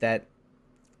merchant that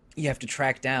you have to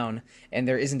track down, and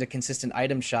there isn't a consistent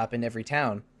item shop in every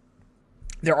town.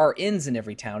 There are inns in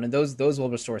every town, and those will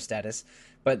restore status,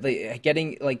 but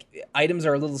getting like items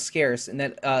are a little scarce, and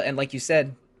that and like you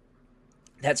said,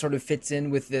 that sort of fits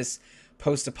in with this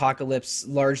post-apocalypse,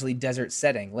 largely desert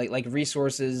setting. Like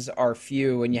resources are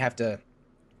few, and you have to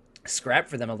scrap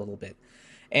for them a little bit.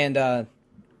 And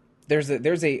there's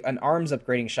an arms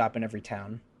upgrading shop in every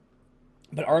town,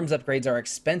 but arms upgrades are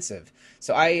expensive.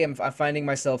 So I'm finding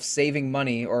myself saving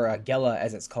money, or Gela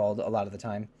as it's called a lot of the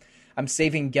time. I'm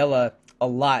saving Gela a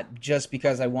lot just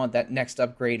because I want that next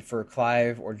upgrade for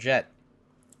Clive or Jet.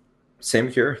 Same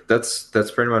here. That's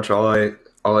pretty much all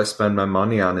I spend my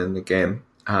money on in the game.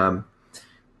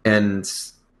 And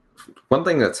one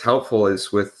thing that's helpful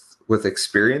is with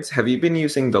experience. Have you been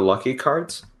using the lucky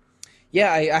cards?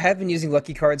 Yeah, I have been using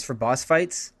lucky cards for boss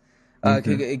fights Hmm.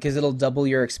 because it'll double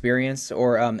your experience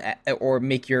or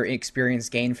make your experience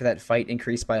gain for that fight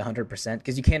increase by 100%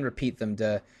 because you can repeat them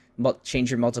change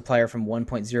your multiplier from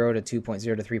 1.0 to 2.0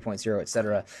 to 3.0,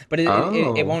 etc. But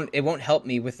Oh, it won't help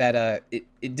me with that. It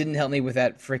didn't help me with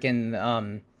that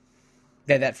freaking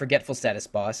that forgetful status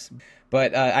boss.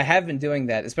 But I have been doing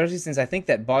that, especially since I think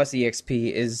that boss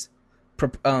EXP is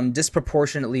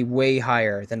disproportionately way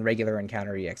higher than regular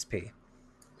encounter EXP.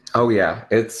 oh yeah,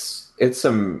 it's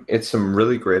some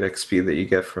really great XP that you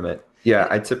get from it. Yeah,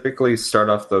 I typically start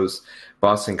off those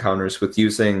boss encounters with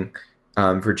using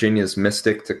Virginia's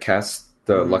Mystic to cast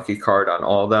the Mm-hmm. lucky card on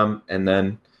all of them, and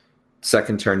then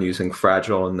second turn using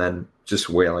Fragile, and then just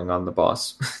wailing on the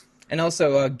boss. And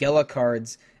also, Gela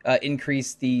cards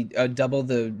increase the double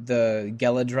the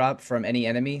Gela drop from any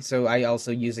enemy. So I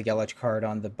also use a Gela card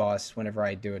on the boss whenever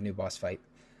I do a new boss fight.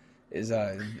 Is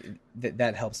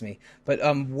that helps me. But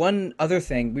one other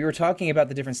thing, we were talking about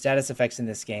the different status effects in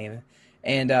this game,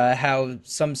 and how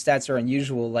some stats are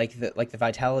unusual, like the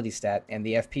Vitality stat and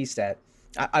the FP stat.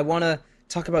 I want to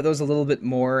talk about those a little bit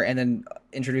more, and then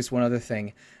introduce one other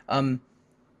thing. Um,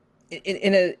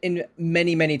 in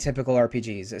many typical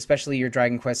RPGs, especially your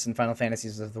Dragon Quests and Final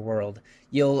Fantasies of the world,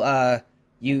 you'll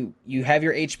you have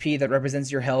your HP that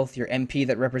represents your health, your MP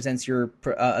that represents your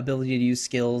ability to use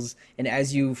skills, and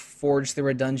as you forge through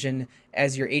a dungeon,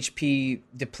 as your HP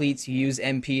depletes, you use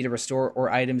MP to restore or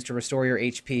items to restore your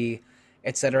HP,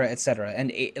 etc., etc.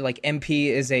 And like MP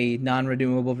is a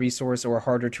non-renewable resource or a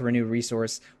harder to renew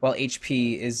resource, while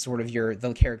HP is sort of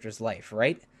the character's life,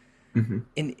 right? Mhm.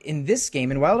 In this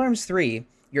game, in Wild Arms 3,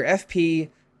 your FP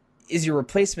is your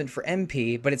replacement for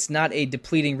MP, but it's not a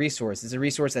depleting resource. It's a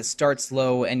resource that starts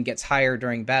low and gets higher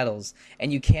during battles,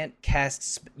 and you can't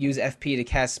use FP to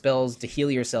cast spells to heal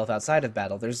yourself outside of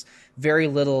battle. There's very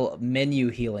little menu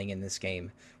healing in this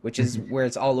game, which is Mhm. where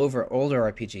it's all over older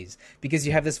RPGs, because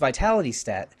you have this vitality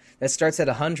stat that starts at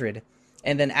 100,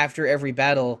 and then after every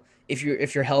battle, if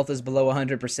your health is below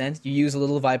 100%, you use a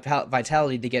little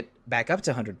vitality to get back up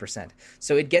to 100%.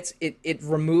 So it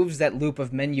removes that loop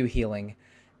of menu healing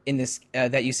in this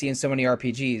that you see in so many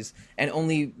RPGs, and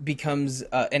only becomes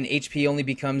an HP only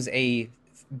becomes a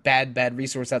bad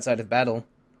resource outside of battle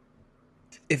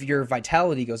if your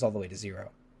vitality goes all the way to zero.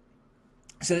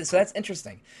 So that's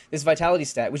interesting. This vitality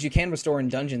stat, which you can restore in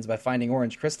dungeons by finding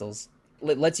orange crystals,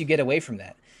 lets you get away from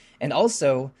that. And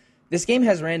also, this game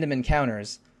has random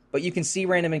encounters, but you can see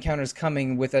random encounters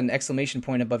coming with an exclamation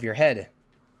point above your head.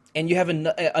 And you have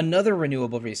another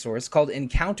renewable resource called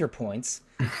encounter points,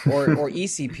 or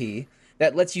ECP,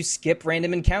 that lets you skip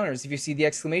random encounters if you see the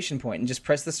exclamation point and just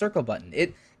press the circle button.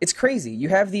 It's crazy. You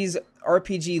have these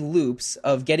RPG loops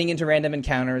of getting into random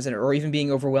encounters or even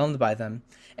being overwhelmed by them,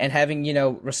 and having,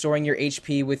 restoring your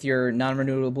HP with your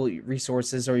non-renewable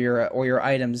resources or your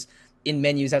items in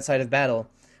menus outside of battle.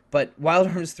 But Wild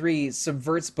Arms 3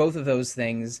 subverts both of those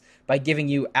things by giving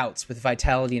you outs with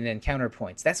vitality and encounter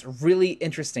points. That's really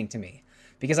interesting to me,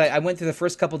 because I went through the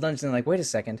first couple dungeons and like, wait a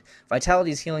second, vitality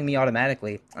is healing me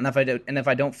automatically, and if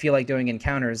I don't feel like doing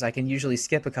encounters, I can usually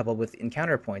skip a couple with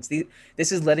encounter points.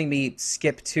 This is letting me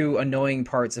skip two annoying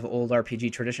parts of old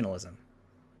RPG traditionalism.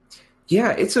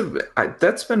 Yeah,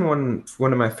 that's been one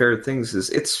of my favorite things. Is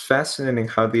it's fascinating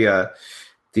how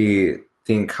the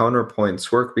encounter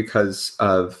points work because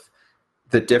of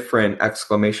the different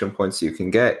exclamation points you can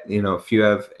get. If you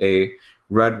have a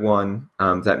red one,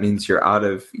 that means you're out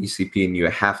of ECP and you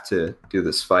have to do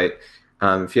this fight.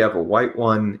 If you have a white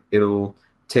one, it'll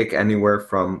take anywhere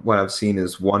from what I've seen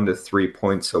is 1 to 3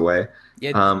 points away,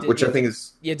 Yeah, which I think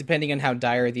is yeah, depending on how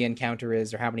dire the encounter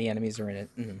is or how many enemies are in it.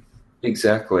 Mm-hmm.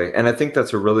 exactly. And I think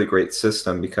that's a really great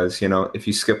system because, if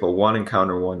you skip a one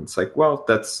encounter one, it's like, well,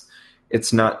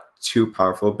 it's not too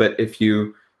powerful. But if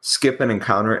you skip an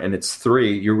encounter and it's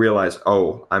three, you realize,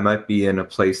 oh, I might be in a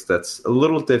place that's a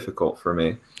little difficult for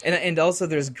me. And also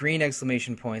there's green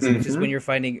exclamation points, which is when Hmm. you're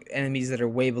fighting enemies that are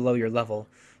way below your level.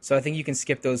 So I think you can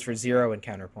skip those for zero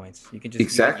encounter points. You can just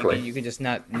Exactly. you can just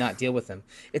not deal with them.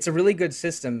 It's a really good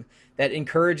system that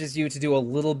encourages you to do a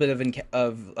little bit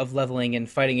of leveling and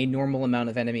fighting a normal amount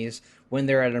of enemies when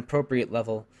they're at an appropriate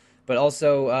level, but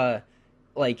also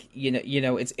like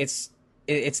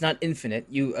it's not infinite.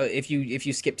 If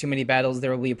you skip too many battles,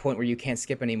 there will be a point where you can't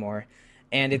skip anymore,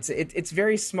 and it's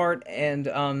very smart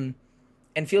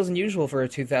and feels unusual for a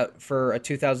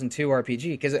 2002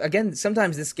 RPG, because again,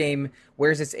 sometimes this game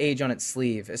wears its age on its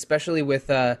sleeve, especially with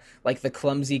like the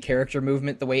clumsy character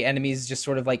movement, the way enemies just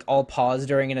sort of like all pause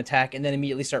during an attack and then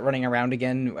immediately start running around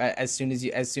again as soon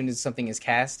as something is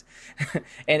cast,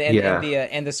 Yeah.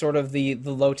 and the sort of the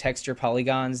low texture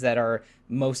polygons that are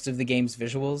most of the game's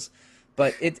visuals.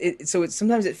 But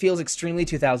sometimes it feels extremely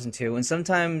 2002, and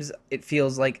sometimes it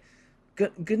feels like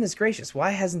Goodness gracious,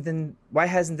 why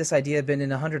hasn't this idea been in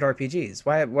 100 RPGs?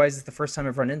 Why is this the first time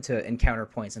I've run into encounter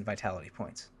points and vitality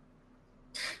points?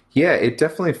 Yeah, it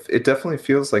definitely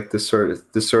feels like this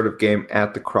sort of game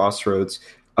at the crossroads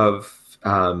of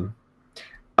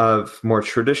more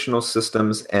traditional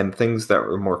systems and things that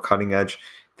were more cutting edge.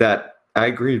 That I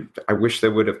agree. I wish they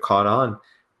would have caught on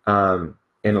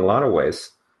in a lot of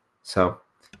ways. So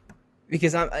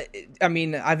Because I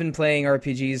mean, I've been playing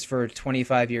RPGs for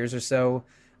 25 years or so.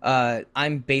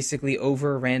 I'm basically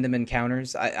over random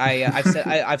encounters.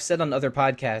 I've said on other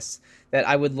podcasts that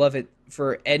I would love it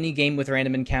for any game with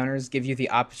random encounters, give you the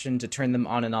option to turn them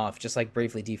on and off, just like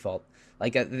Bravely Default.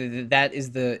 Like that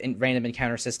is the random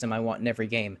encounter system I want in every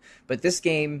game. But this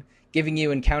game giving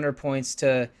you encounter points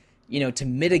to to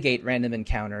mitigate random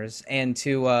encounters and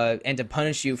to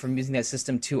punish you from using that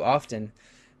system too often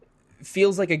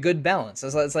feels like a good balance.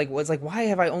 It's like why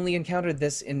have I only encountered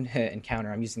this in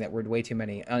encounter? I'm using that word way too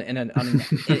many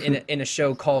in a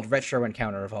show called Retro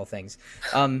Encounter of all things.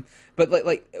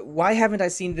 But why haven't I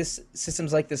seen this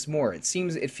systems like this more?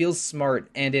 It feels smart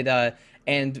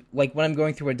and like when I'm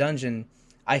going through a dungeon,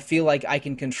 I feel like I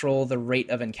can control the rate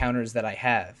of encounters that I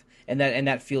have, and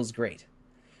that feels great.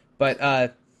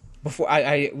 But before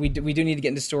we do need to get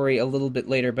into story a little bit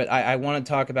later, but I want to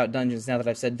talk about dungeons now that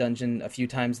I've said dungeon a few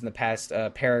times in the past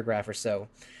paragraph or so.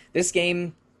 This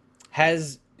game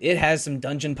has some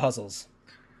dungeon puzzles.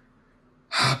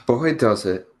 boy, does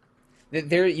it.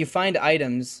 There you find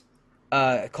items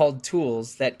called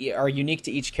tools that are unique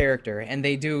to each character, and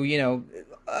they do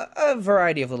a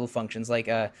variety of little functions. Like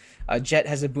Jet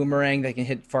has a boomerang that can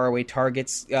hit faraway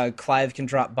targets. Clive can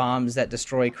drop bombs that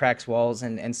destroy cracks, walls,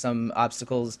 and some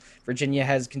obstacles. Virginia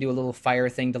can do a little fire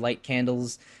thing to light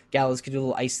candles. Gallows can do a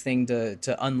little ice thing to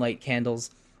unlight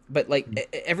candles. But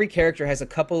every character has a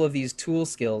couple of these tool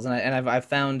skills, and I've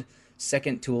found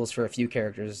second tools for a few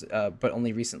characters, but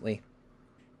only recently.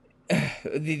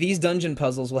 These dungeon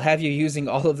puzzles will have you using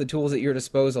all of the tools at your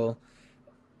disposal.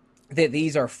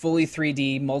 These are fully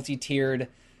 3D, multi-tiered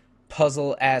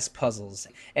puzzles.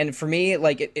 And for me,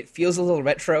 it feels a little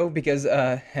retro because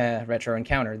Retro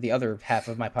Encounter, the other half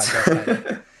of my podcast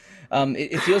title.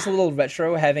 It feels a little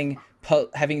retro having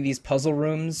these puzzle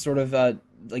rooms, sort of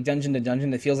like dungeon to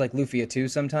dungeon. It feels like Lufia 2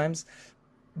 sometimes,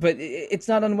 but it's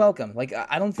not unwelcome. Like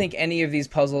I don't think any of these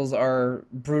puzzles are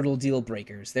brutal deal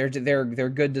breakers. They're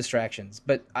good distractions.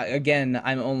 But again,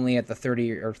 I'm only at the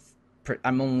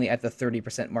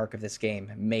 30% mark of this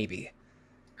game, maybe.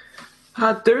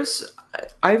 There's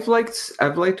I've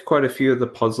liked quite a few of the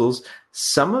puzzles.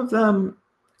 Some of them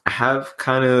have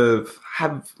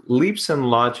leaps in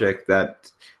logic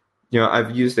that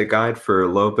I've used a guide for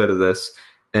a little bit of this,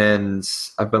 and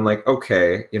I've been like,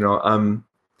 okay, I'm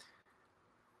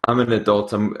an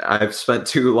adult. I've spent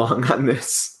too long on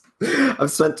this.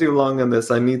 I've spent too long on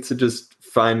this. I need to just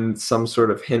find some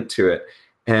sort of hint to it.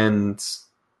 And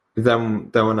then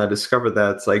when I discovered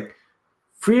that, it's like,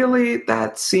 really,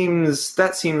 that seems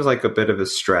like a bit of a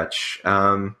stretch.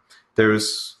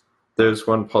 There's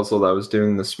one puzzle that I was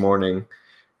doing this morning.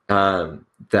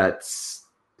 That's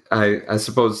I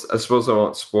suppose I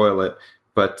won't spoil it,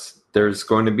 but there's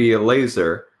going to be a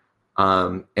laser,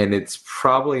 and it's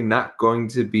probably not going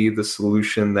to be the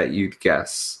solution that you'd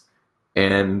guess.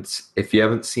 And if you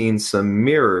haven't seen some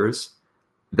mirrors,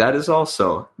 that is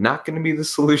also not going to be the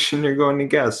solution you're going to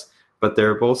guess, but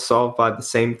they're both solved by the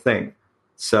same thing.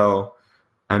 So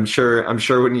I'm sure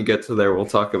when you get to there, we'll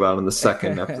talk about in the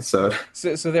second episode.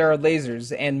 So there are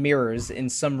lasers and mirrors in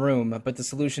some room, but the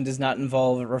solution does not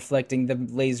involve reflecting the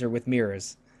laser with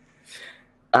mirrors.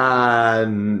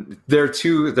 They're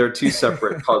two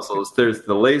separate puzzles. There's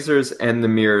the lasers and the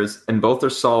mirrors, and both are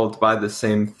solved by the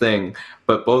same thing,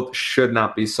 but both should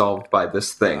not be solved by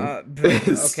this thing.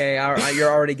 Okay,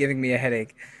 you're already giving me a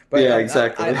headache. But Yeah,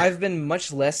 exactly. I've been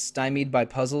much less stymied by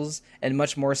puzzles and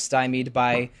much more stymied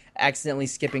by accidentally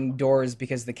skipping doors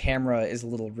because the camera is a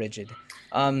little rigid.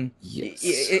 Yes.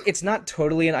 It's not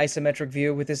totally an isometric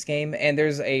view with this game, and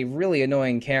there's a really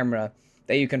annoying camera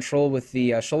that you control with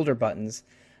the shoulder buttons.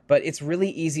 But it's really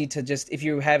easy to if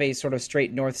you have a sort of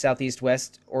straight north, south, east,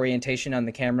 west orientation on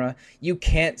the camera, you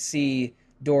can't see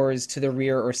doors to the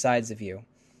rear or sides of you.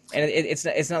 And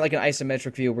it's not like an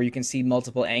isometric view where you can see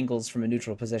multiple angles from a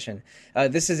neutral position.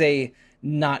 This is a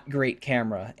not great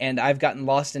camera, and I've gotten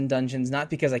lost in dungeons not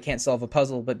because I can't solve a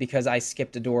puzzle, but because I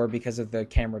skipped a door because of the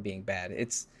camera being bad.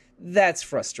 That's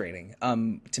frustrating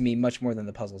to me much more than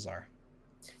the puzzles are.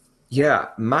 Yeah,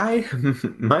 my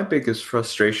my biggest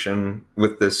frustration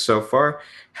with this so far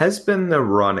has been the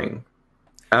running.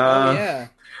 Oh Uh, yeah.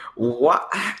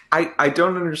 What I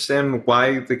don't understand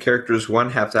why the characters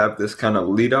one have to have this kind of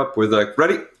lead up where they're like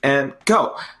ready and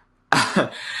go,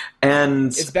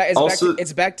 and also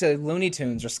It's back to Looney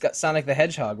Tunes or Sonic the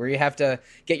Hedgehog, where you have to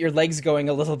get your legs going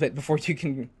a little bit before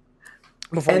you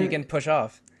and can push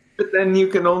off. but then you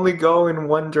can only go in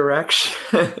one direction.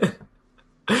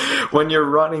 When you're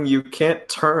running, you can't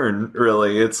turn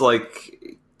really. It's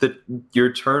like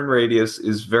your turn radius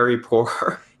is very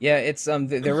poor. Yeah, it's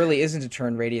there really isn't a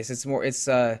turn radius. It's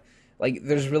like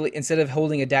there's really, instead of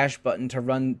holding a dash button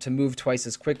to move twice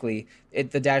as quickly,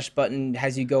 the dash button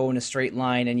has you go in a straight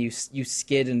line, and you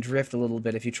skid and drift a little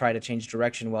bit if you try to change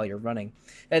direction while you're running.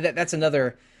 That's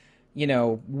another,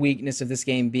 weakness of this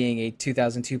game being a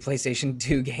 2002 PlayStation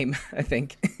 2 game, I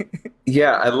think.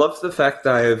 Yeah, I love the fact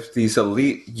that I have these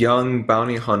elite young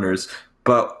bounty hunters,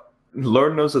 but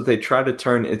Lord knows that they try to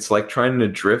turn, it's like trying to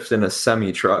drift in a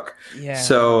semi truck. Yeah,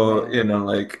 So, yeah.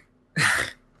 like,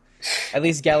 At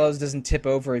least Gallows doesn't tip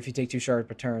over if you take too sharp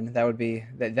a turn. That would be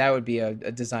a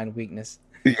design weakness.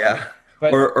 yeah.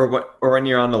 But Or when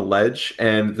you're on a ledge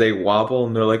and they wobble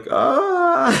and they're like, oh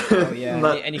ah. yeah,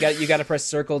 Not, and you got to press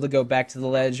circle to go back to the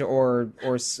ledge, or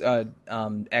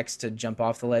X to jump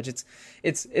off the ledge.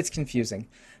 It's confusing.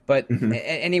 But Mhm.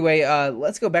 anyway,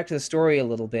 let's go back to the story a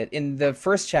little bit. In the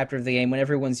first chapter of the game, when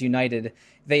everyone's united,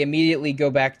 they immediately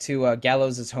go back to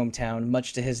Gallows' hometown,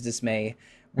 much to his dismay,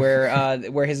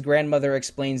 where his grandmother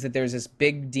explains that there's this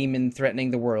big demon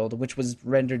threatening the world, which was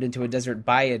rendered into a desert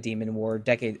by a demon war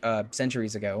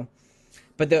centuries ago.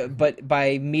 But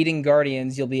by meeting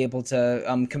guardians, you'll be able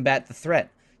to combat the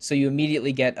threat. So you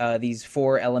immediately get these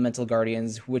four elemental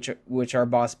guardians, which are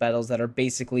boss battles that are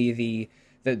basically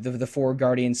the four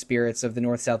guardian spirits of the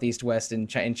north, south, east, west in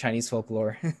Chinese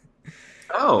folklore.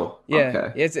 oh, Yeah,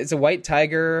 okay. it's a white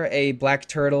tiger, a black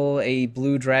turtle, a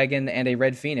blue dragon, and a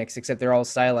red phoenix, except they're all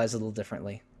stylized a little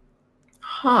differently.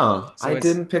 Huh. So I it's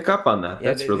didn't pick up on that. Yeah,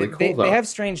 That's really cool, they though. have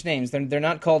strange names. They're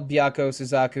not called Byakko,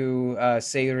 Suzaku,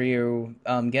 Seiryu,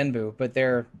 Genbu, but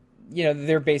they're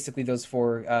basically those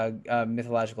four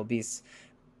mythological beasts.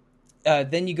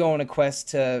 Then you go on a quest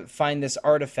to find this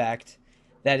artifact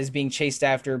that is being chased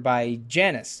after by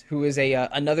Janus, who is a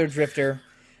another drifter,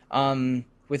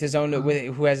 with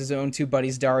who has his own two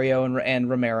buddies, Dario and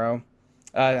Romero.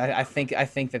 I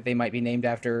think that they might be named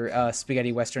after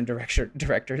spaghetti western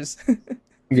directors.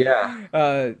 Yeah.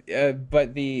 But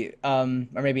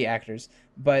or maybe actors.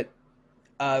 But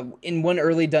in one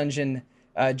early dungeon,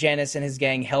 Janus and his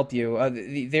gang help you.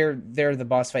 They're the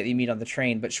boss fight that you meet on the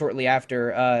train. But shortly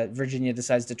after, Virginia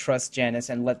decides to trust Janus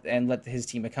and let his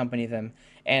team accompany them.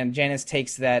 And Janus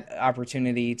takes that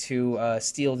opportunity to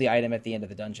steal the item at the end of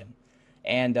the dungeon.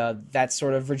 And that's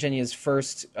sort of Virginia's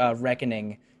first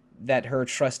reckoning that her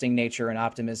trusting nature and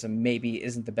optimism maybe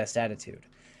isn't the best attitude.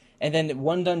 And then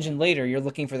one dungeon later, you're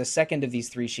looking for the second of these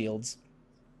three shields,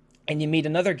 and you meet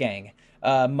another gang,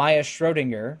 Maya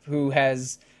Schrodinger, who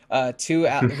has who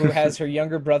has her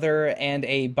younger brother and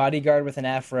a bodyguard with an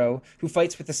afro, who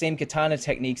fights with the same katana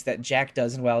techniques that Jack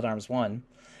does in Wild Arms 1,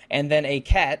 and then a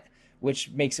cat,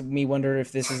 which makes me wonder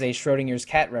if this is a Schrodinger's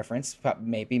cat reference.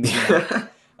 Maybe, maybe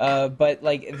not. But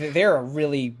like they're a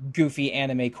really goofy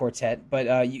anime quartet.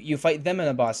 But you fight them in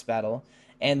a boss battle,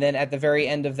 and then at the very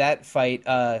end of that fight,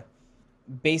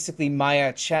 basically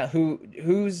Maya,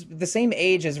 who's the same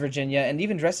age as Virginia and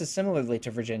even dresses similarly to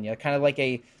Virginia, kind of like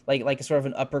a sort of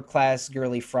an upper class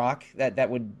girly frock that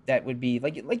would be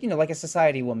like a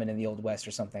society woman in the Old West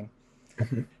or something.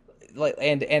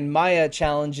 And Maya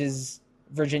challenges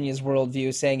Virginia's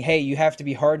worldview, saying, "Hey, you have to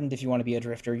be hardened if you want to be a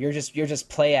drifter. You're just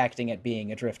play acting at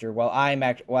being a drifter, while I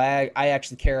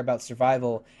actually care about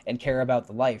survival and care about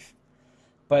the life."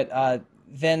 But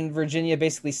then Virginia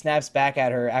basically snaps back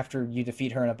at her after you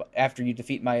defeat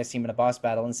Maya's team in a boss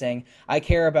battle, and saying, "I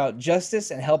care about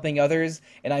justice and helping others,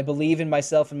 and I believe in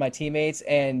myself and my teammates,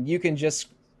 and you can just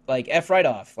like F right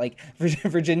off." Like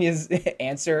Virginia's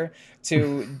answer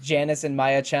to Janice and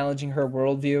Maya challenging her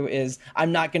worldview is,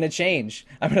 "I'm not going to change.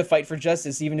 I'm going to fight for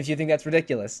justice, even if you think that's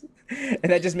ridiculous."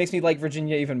 And that just makes me like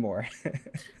Virginia even more.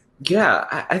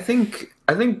 Yeah, I think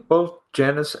both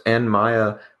Janice and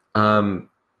Maya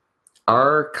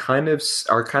are kind of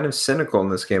cynical in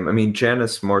this game. I mean,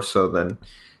 Janice more so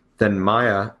than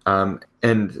Maya.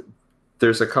 And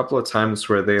there's a couple of times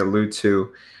where they allude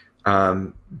to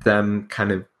them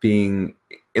kind of being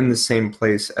in the same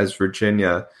place as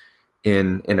Virginia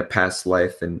in a past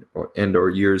life and or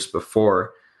years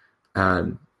before.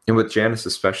 And with Janice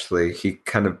especially, he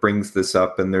kind of brings this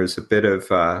up, and there's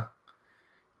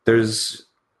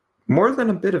more than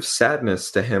a bit of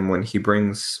sadness to him when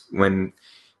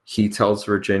he tells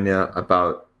Virginia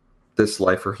about this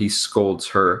lifer, he scolds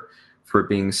her for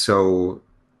being so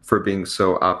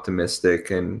optimistic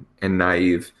and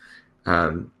naive,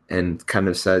 and kind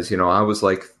of says, I was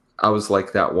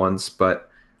like that once, but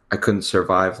I couldn't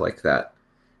survive like that.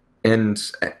 And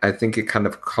I think it kind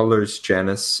of colors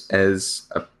Janice as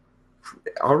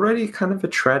already kind of a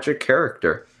tragic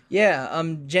character. Yeah,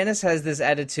 Janice has this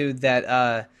attitude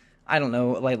that I don't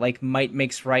know, like might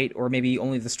makes right, or maybe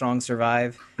only the strong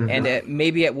survive. And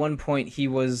maybe at one point he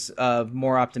was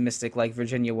more optimistic, like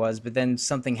Virginia was, but then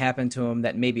something happened to him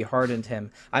that maybe hardened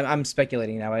him. I'm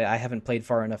speculating now. I haven't played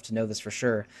far enough to know this for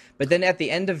sure. But then at the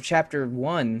end of chapter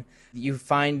 1, you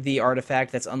find the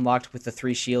artifact that's unlocked with the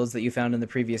 3 shields that you found in the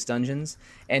previous dungeons,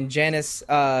 and Janice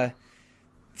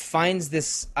finds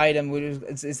this item.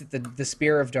 Is it the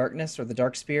Spear of Darkness, or the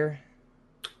Dark Spear?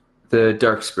 The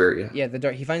Dark Spear, yeah.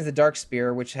 Yeah, he finds the Dark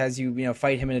Spear, which has you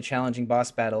fight him in a challenging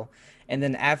boss battle. And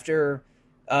then after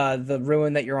the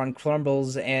ruin that you're on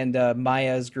crumbles, and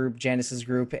Maya's group, Janice's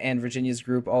group, and Virginia's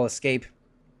group all escape,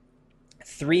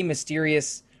 3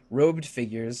 mysterious robed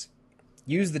figures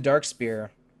use the Dark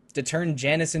Spear to turn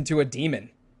Janice into a demon.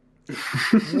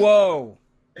 Whoa!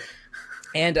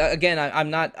 And again,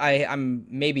 I'm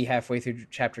maybe halfway through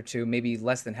chapter 2, maybe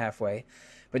less than halfway.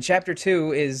 But chapter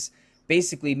 2 is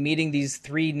basically meeting these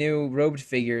 3 new robed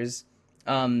figures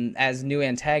as new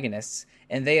antagonists,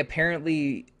 and they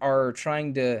apparently are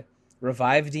trying to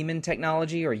revive demon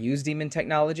technology or use demon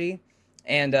technology.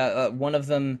 And one of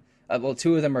them,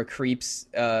 2 of them are creeps,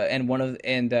 and one of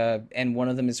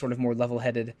them is sort of more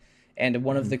level-headed. And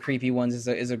one of the creepy ones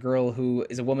is a girl who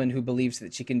is a woman who believes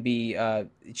that she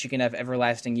can have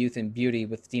everlasting youth and beauty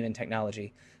with demon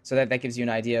technology. So that gives you an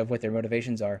idea of what their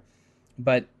motivations are.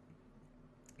 But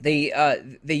they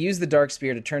use the Dark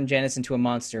Spear to turn Janice into a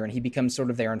monster, and he becomes sort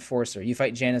of their enforcer. You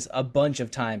fight Janice a bunch of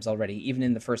times already, even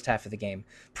in the first half of the game.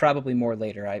 Probably more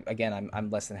later. I'm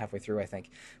less than halfway through, I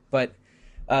think. But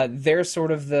they're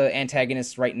sort of the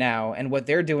antagonists right now, and what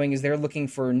they're doing is they're looking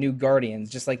for new guardians,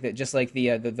 just like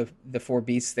the 4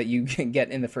 beasts that you can get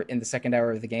in the second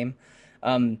hour of the game.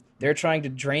 They're trying to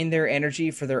drain their energy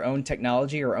for their own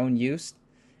technology or own use,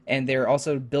 and they're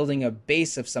also building a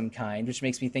base of some kind, which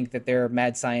makes me think that they're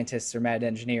mad scientists or mad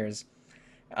engineers.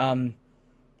 And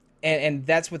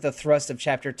that's what the thrust of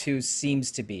Chapter 2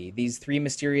 seems to be. These 3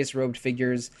 mysterious robed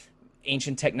figures,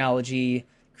 ancient technology,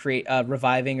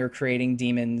 reviving or creating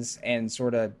demons, and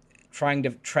sort of trying to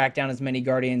track down as many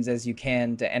guardians as you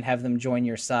can and have them join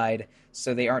your side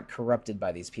so they aren't corrupted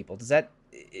by these people.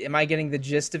 Am I getting the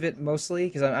gist of it mostly?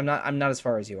 Because I'm not as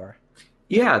far as you are.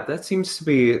 Yeah, that seems to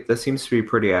be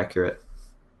pretty accurate.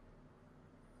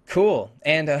 Cool.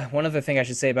 And one other thing I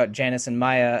should say about Janice and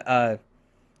Maya,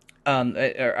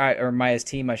 or Maya's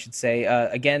team, I should say.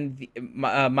 Again,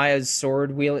 Maya's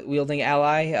sword wielding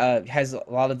ally has a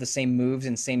lot of the same moves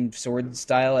and same sword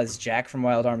style as Jack from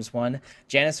Wild Arms 1.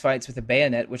 Janice fights with a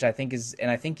bayonet, which I think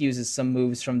uses some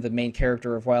moves from the main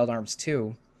character of Wild Arms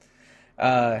 2.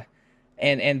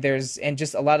 And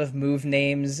just a lot of move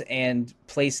names and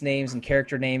place names and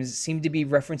character names seem to be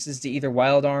references to either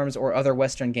Wild Arms or other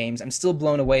Western games. I'm still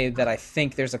blown away that I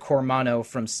think there's a Cormano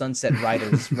from Sunset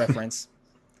Riders reference,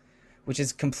 which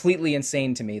is completely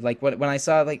insane to me. Like when I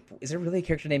saw, like, is there really a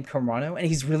character named Cormano and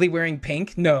he's really wearing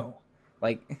pink? No,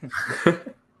 like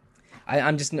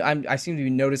I seem to be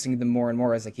noticing them more and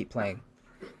more as I keep playing.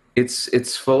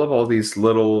 It's full of all these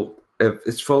little.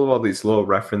 It's full of all these little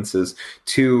references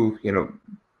to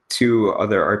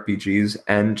other RPGs,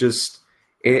 and just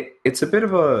it's a bit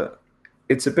of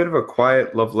a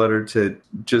quiet love letter to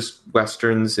just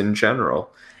Westerns in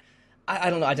general. I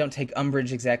don't know. I don't take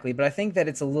umbrage exactly, but I think that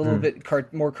it's a little bit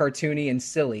more cartoony and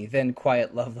silly than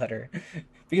quiet love letter,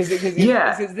 because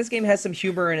this game has some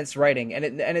humor in its writing, and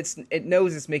it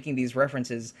knows it's making these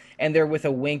references, and they're with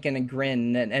a wink and a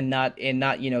grin, and not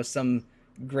some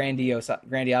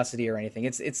grandiosity or anything.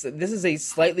 This is a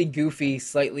slightly goofy,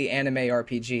 slightly anime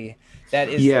RPG that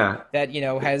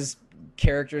has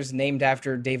characters named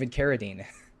after David Carradine.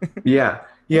 yeah,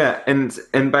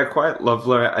 and by quiet love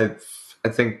letter, I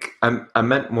think I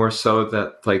meant more so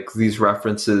that, like, these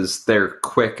references, they're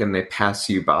quick and they pass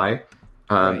you by,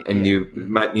 you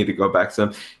might need to go back to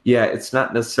them. Yeah, it's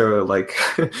not necessarily like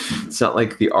it's not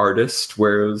like The Artist,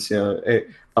 where it was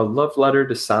a love letter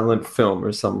to silent film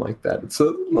or something like that. It's a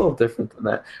little different than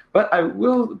that. But I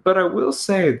will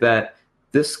say that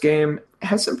this game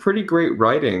has some pretty great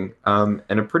writing, and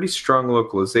a pretty strong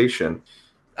localization.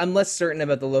 I'm less certain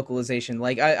about the localization.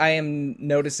 Like I am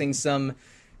noticing some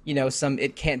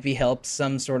it can't be helped,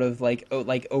 some sort of like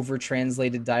over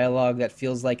translated dialogue that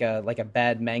feels like a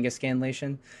bad manga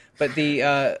scanlation. But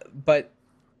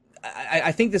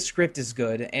I think the script is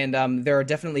good, and there are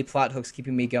definitely plot hooks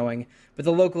keeping me going. But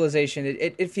the localization,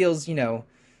 it feels,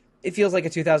 it feels like a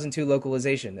 2002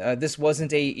 localization. This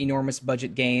wasn't a enormous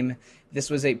budget game. This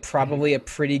was a probably a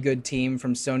pretty good team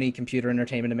from Sony Computer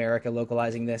Entertainment America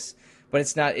localizing this, but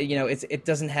it's not. It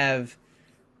doesn't have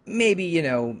maybe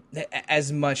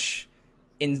as much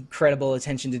incredible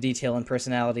attention to detail and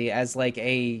personality as like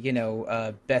a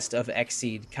best of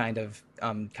Xseed kind of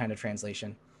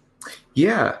translation.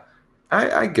 Yeah,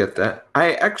 I get that.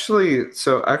 I actually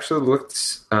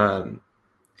looked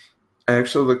I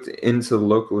actually looked into the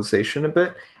localization a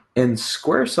bit, and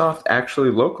SquareSoft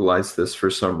actually localized this for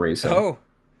some reason, Oh,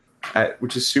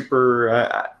 which is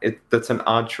super. That's an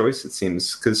odd choice, it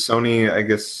seems, because Sony, I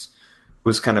guess,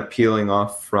 was kind of peeling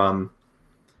off from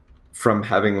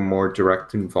having a more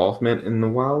direct involvement in the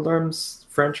Wild Arms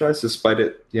franchise, despite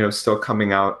it, still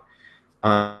coming out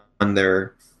on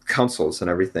their consoles and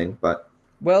everything. But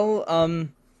well,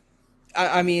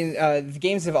 I mean, the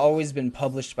games have always been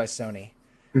published by Sony,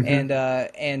 mhm. and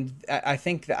I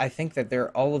think that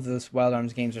they're all of those Wild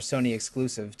Arms games are Sony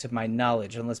exclusive, to my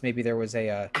knowledge, unless maybe there was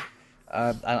I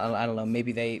don't know,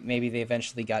 maybe they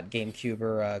eventually got GameCube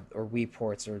or Wii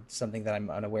ports or something that I'm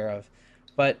unaware of,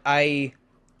 but I'm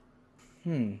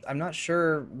not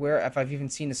sure where if I've even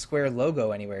seen a Square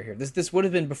logo anywhere here. This would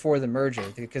have been before the merger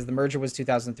because the merger was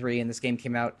 2003 and this game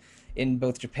came out in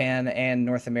both Japan and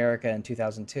North America in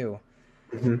 2002.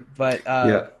 Mhm. But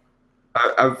Yeah,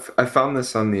 I found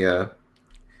this on the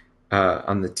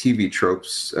TV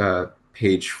tropes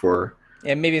page for.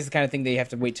 yeah, maybe it's the kind of thing that you have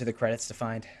to wait to the credits to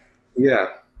find. Yeah.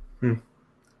 Hmm.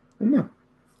 I don't know.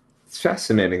 It's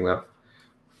fascinating though.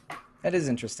 That is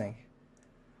interesting.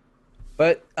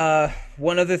 But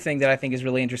one other thing that I think is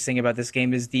really interesting about this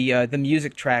game is the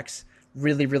music tracks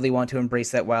really want to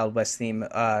embrace that Wild West theme.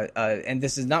 And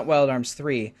this is not Wild Arms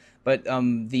 3, but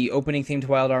the opening theme to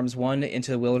Wild Arms 1,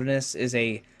 Into the Wilderness, is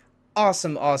a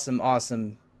awesome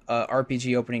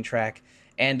RPG opening track.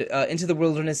 And Into the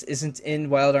Wilderness isn't in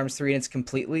Wild Arms 3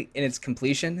 in its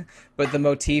completion, but the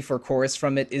motif or chorus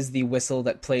from it is the whistle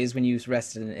that plays when you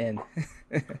rest in an inn.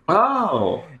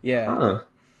 Oh, Yeah. huh.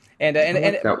 And I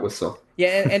like that whistle.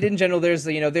 yeah, and in general, there's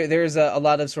there's a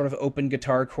lot of sort of open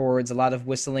guitar chords, a lot of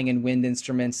whistling and wind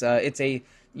instruments. It's a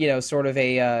sort of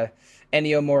a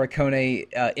Ennio Morricone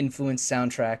influenced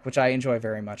soundtrack, which I enjoy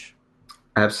very much.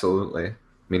 Absolutely. I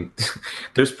mean,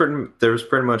 there was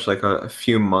pretty much like a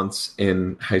few months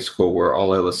in high school where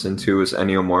all I listened to was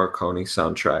Ennio Morricone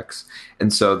soundtracks,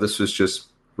 and so this was just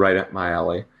right up my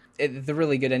alley. The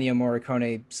really good Ennio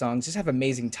Morricone songs just have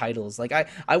amazing titles. Like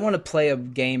I want to play a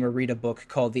game or read a book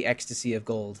called The Ecstasy of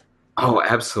Gold. Oh,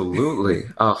 absolutely.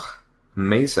 Oh,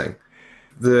 amazing.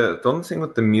 The only thing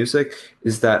with the music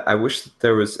is that I wish that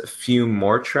there was a few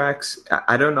more tracks.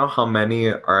 I don't know how many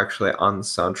are actually on the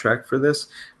soundtrack for this,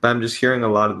 but I'm just hearing a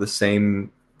lot of the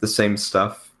same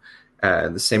stuff,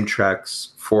 the same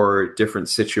tracks for different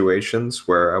situations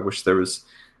where I wish there was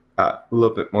a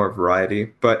little bit more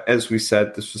variety. But as we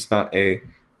said, this was not a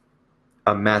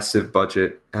massive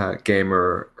budget game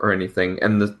or anything,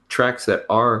 and the tracks that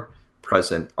are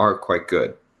present are quite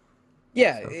good.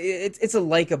 Yeah, So. it's a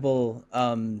likable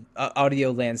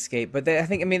audio landscape, but I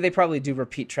mean they probably do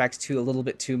repeat tracks too a little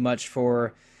bit too much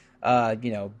for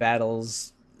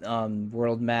battles,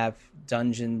 world map,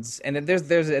 dungeons, and then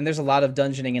there's a lot of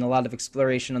dungeoning and a lot of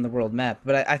exploration on the world map.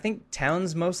 But I think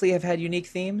towns mostly have had unique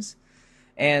themes,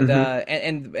 and Hmm.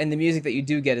 and the music that you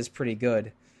do get is pretty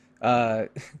good. Uh,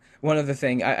 one other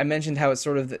thing I mentioned how it's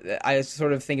I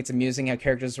sort of think it's amusing how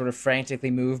characters sort of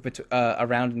frantically move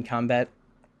around in combat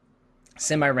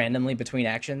semi randomly between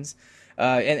actions.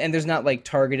 And there's not like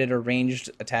targeted or ranged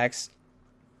attacks.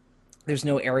 There's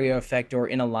no area effect or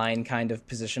in a line kind of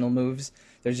positional moves.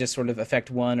 There's just sort of effect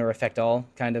one or effect all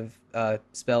kind of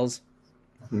spells.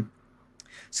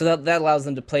 So that allows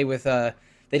them to play with.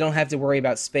 They don't have to worry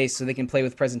about space, so they can play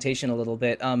with presentation a little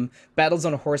bit. Battles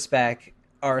on horseback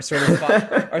are sort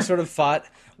of fought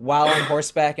while on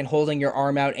horseback and holding your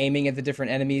arm out, aiming at the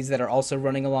different enemies that are also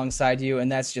running alongside you,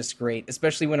 and that's just great.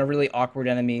 Especially when a really awkward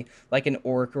enemy like an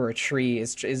orc or a tree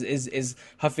is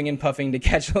huffing and puffing to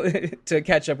catch to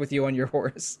catch up with you on your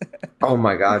horse. Oh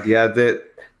my God, yeah, the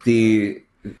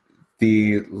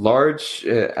the large,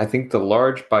 I think the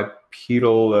large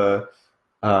bipedal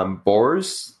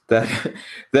boars that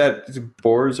that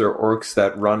boars or orcs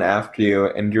that run after you,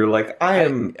 and you're like, I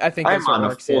think I'm those are on a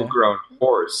orcs. full Yeah, grown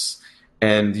horse,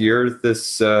 and you're this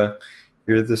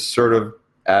sort of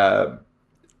uh,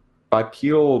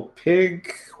 bipedal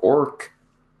pig orc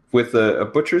with a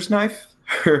butcher's knife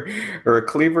or a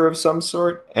cleaver of some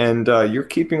sort, and you're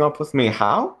keeping up with me.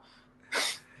 How?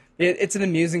 It's an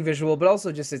amusing visual, but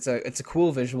also just it's a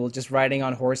cool visual. Just riding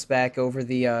on horseback over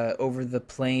the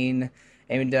plain,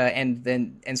 and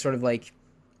then and sort of like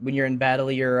when you're in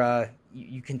battle,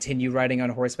 you continue riding on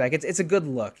horseback. It's a good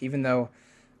look, even though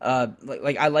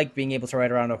like I like being able to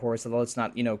ride around a horse, although it's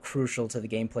not crucial to the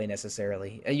gameplay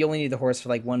necessarily. You only need the horse for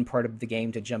like one part of the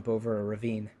game to jump over a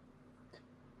ravine.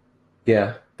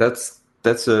 Yeah, that's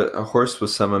a horse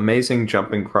with some amazing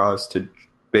jumping cross to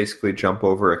basically jump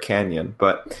over a canyon.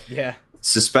 But Yeah.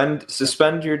 suspend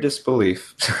your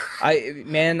disbelief.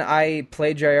 I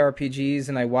play JRPGs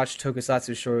and I watch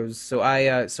tokusatsu shows, so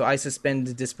I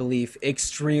suspend disbelief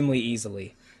extremely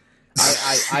easily.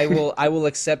 I will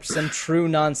accept some true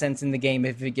nonsense in the game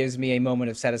if it gives me a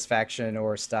moment of satisfaction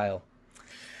or style.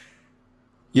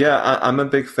 Yeah, I'm a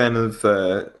big fan of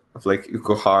like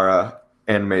Ukuhara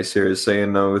anime series.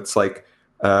 So it's like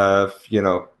a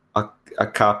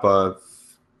kappa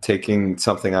taking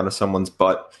something out of someone's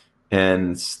butt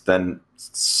and then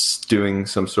doing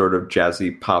some sort of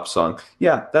jazzy pop song.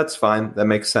 Yeah, that's fine. That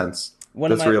makes sense.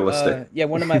 That's realistic.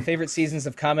 One of my favorite seasons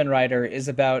of Kamen Rider is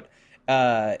about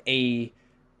a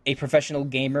professional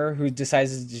gamer who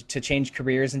decides to change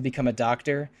careers and become a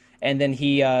doctor. And then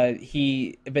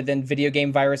but then video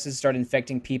game viruses start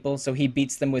infecting people, so he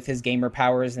beats them with his gamer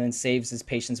powers and then saves his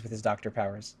patients with his doctor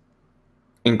powers.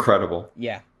 Incredible.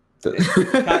 Yeah.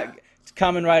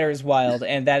 Kamen Rider is wild,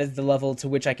 and that is the level to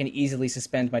which I can easily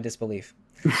suspend my disbelief.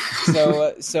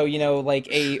 So like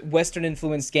a Western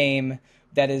influenced game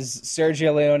that is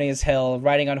Sergio Leone as hell,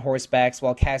 riding on horsebacks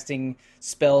while casting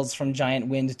spells from giant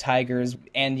wind tigers,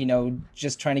 and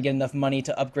just trying to get enough money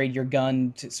to upgrade your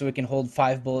gun so it can hold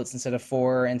 5 bullets instead of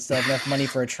 4, and still have enough money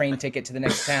for a train ticket to the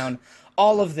next town.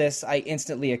 All of this I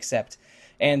instantly accept.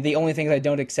 And the only things I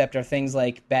don't accept are things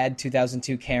like bad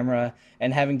 2002 camera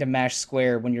and having to mash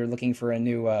square when you're looking for a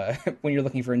new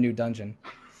dungeon.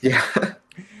 Yeah.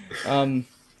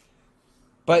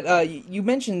 But you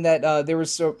mentioned that there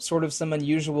was sort of some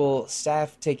unusual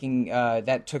staff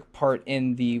that took part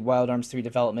in the Wild Arms 3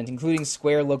 development, including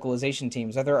Square localization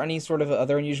teams. Are there any sort of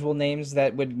other unusual names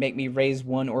that would make me raise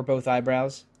one or both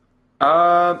eyebrows?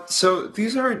 So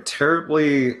these aren't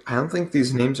terribly. I don't think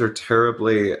these names are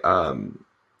terribly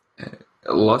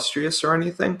illustrious or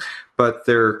anything, but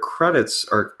their credits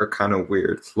are kind of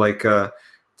weird. Like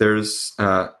there's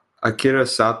Akira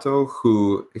Sato,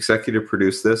 who executive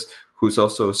produced this, who's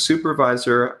also a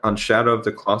supervisor on Shadow of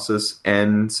the Colossus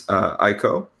and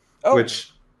Ico, Oh,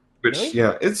 which really?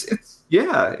 yeah,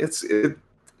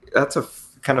 that's a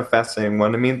kind of fascinating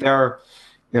one. I mean, there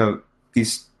are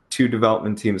these two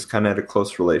development teams kind of had a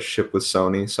close relationship with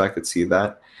Sony, so I could see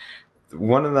that.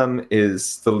 One of them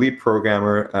is the lead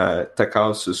programmer,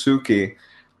 Takao Suzuki.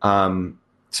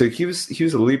 So he was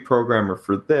a lead programmer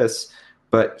for this,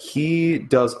 but he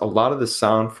does a lot of the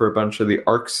sound for a bunch of the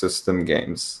Arc System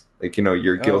games, like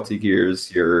your Oh, Guilty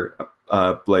Gears, your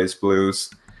Blaze Blues.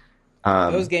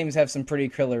 those Um, games have some pretty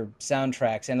killer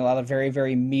soundtracks and a lot of very,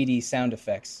 very meaty sound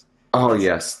effects. oh That's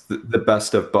yes, the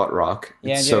best of butt rock.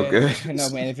 Yeah, It's so good. no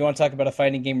man. If you want to talk about a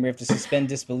fighting game where you have to suspend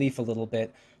disbelief a little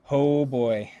bit, oh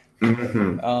boy.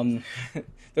 hmm Um,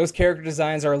 those character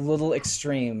designs are a little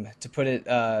extreme, to put it,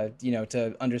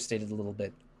 to understate it a little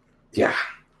bit. Yeah,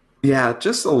 yeah,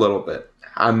 just a little bit.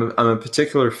 I'm a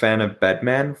particular fan of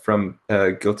Bedman from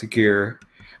Guilty Gear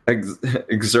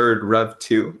Exerd Rev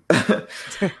 2.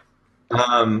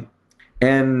 um,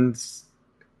 and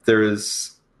there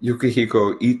is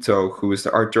Yukihiko Ito, who is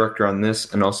the art director on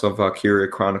this, and also Valkyria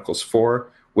Chronicles 4,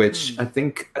 which Hmm. I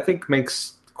think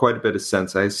makes quite a bit of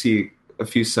sense. I see a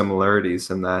few similarities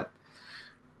in that.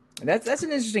 That's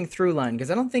an interesting through line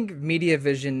because I don't think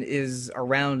MediaVision is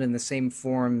around in the same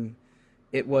form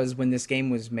it was when this game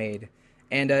was made.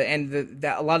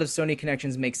 That a lot of Sony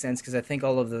connections make sense because I think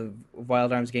all of the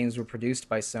Wild Arms games were produced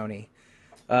by Sony.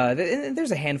 And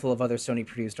there's a handful of other Sony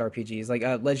produced RPGs, like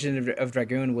Legend of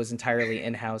Dragoon was entirely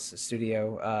in-house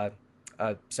studio,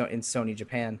 so in Sony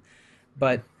Japan.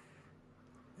 But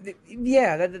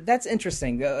yeah, that's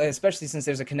interesting, especially since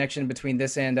there's a connection between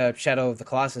this and Shadow of the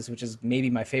Colossus, which is maybe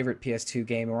my favorite PS2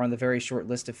 game, or on the very short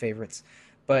list of favorites.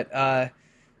 But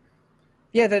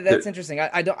yeah, that's There, interesting.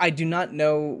 I do not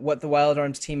know what the Wild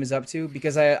Arms team is up to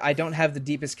because I don't have the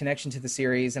deepest connection to the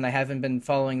series, and I haven't been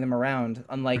following them around.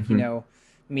 Unlike mhm.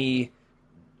 me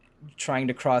trying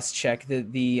to cross check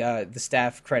the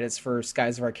staff credits for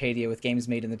Skies of Arcadia with games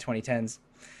made in the 2010s.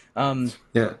 Um,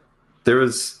 Yeah, there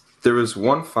was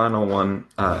one final one in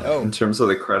oh, terms of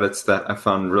the credits that I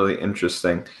found really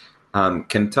interesting.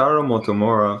 Kentaro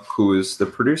Motomura, who is the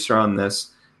producer on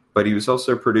this, but he was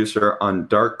also a producer on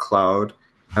Dark Cloud,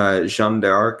 Jeanne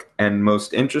d'Arc, and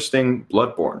most interesting,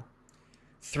 Bloodborne.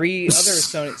 3 other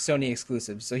Sony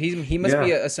exclusives. So he must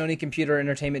be a Sony Computer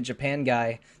Entertainment Japan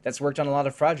guy that's worked on a lot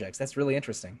of projects. That's really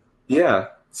interesting. Yeah.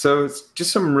 So it's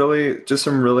just some really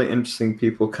interesting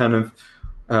people, kind of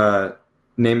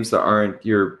names that aren't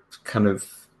your kind of,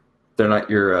 they're not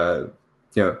your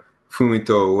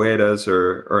Fumito Ueda's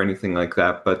or anything like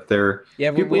that, but they're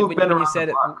people who've been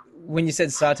around. When you said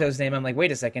Sato's name, I'm like,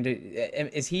 wait a second,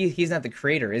 is he's not the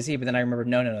creator, is he? But then I remember,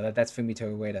 no, that's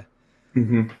Fumito Ueda.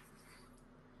 Mm-hmm.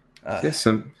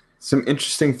 Some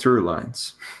interesting through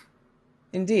lines.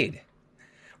 Indeed.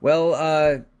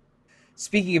 Well,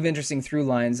 speaking of interesting through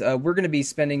lines, we're going to be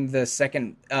spending the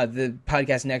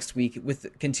podcast next week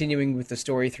continuing with the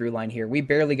story through line here. We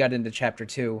barely got into chapter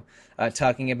 2,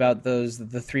 talking about the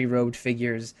 3 robed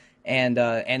figures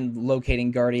and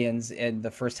locating guardians in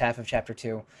the first half of chapter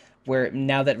 2, where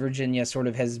now that Virginia sort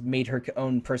of has made her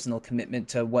own personal commitment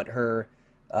to what her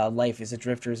life as a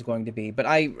drifter is going to be. But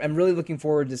I am really looking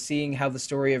forward to seeing how the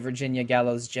story of Virginia,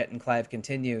 Gallows, Jet, and Clive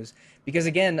continues. Because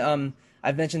again,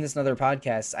 I've mentioned this in other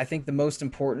podcasts, I think the most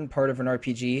important part of an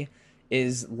RPG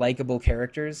is likable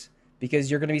characters, because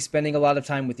you're going to be spending a lot of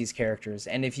time with these characters.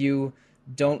 And if you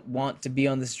don't want to be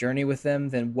on this journey with them,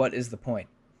 then what is the point?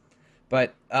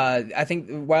 But I think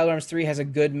Wild Arms 3 has a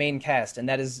good main cast, and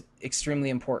that is extremely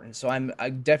important. So I'm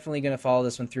definitely going to follow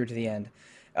this one through to the end.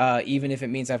 Even if it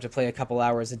means I have to play a couple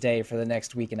hours a day for the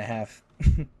next week and a half.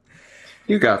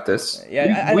 You got this.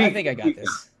 Yeah, I think I got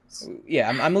this. Yeah,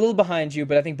 I'm a little behind you,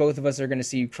 but I think both of us are going to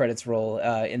see credits roll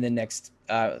in the next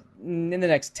 10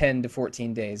 to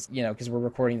 14 days. Because we're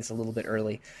recording this a little bit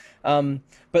early.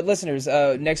 But listeners,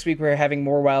 next week we're having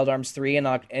more Wild Arms 3,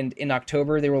 and in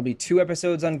October there will be 2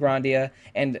 episodes on Grandia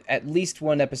and at least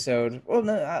 1 episode,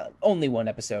 only 1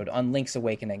 episode on Link's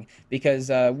Awakening, because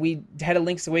we had a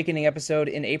Link's Awakening episode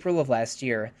in April of last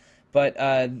year, but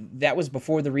that was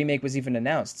before the remake was even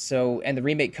announced. And the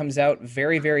remake comes out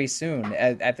very, very soon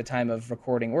at the time of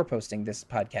recording or posting this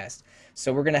podcast.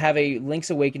 So we're going to have a Link's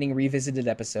Awakening revisited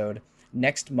episode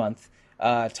next month,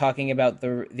 talking about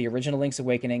the original Link's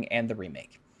Awakening and the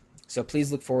remake. So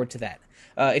please look forward to that.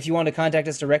 If you want to contact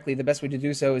us directly, the best way to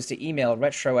do so is to email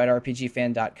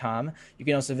retro@rpgfan.com. You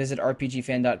can also visit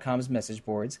rpgfan.com's message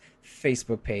boards,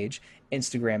 Facebook page,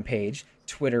 Instagram page,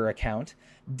 Twitter account,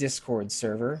 Discord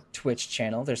server, Twitch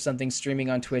channel. There's something streaming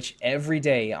on Twitch every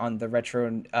day on the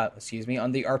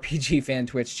on the RPG Fan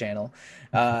Twitch channel.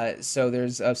 So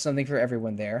there's something for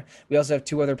everyone there. We also have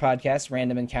 2 other podcasts,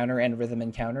 Random Encounter and Rhythm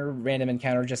Encounter. Random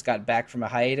Encounter just got back from a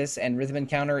hiatus, and Rhythm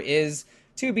Encounter is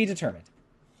to be determined.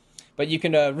 But you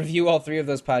can review all 3 of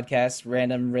those podcasts,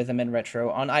 Random, Rhythm, and Retro,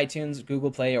 on iTunes,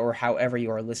 Google Play, or however you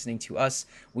are listening to us.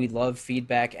 We love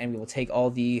feedback, and we will take all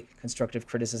the constructive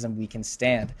criticism we can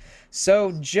stand.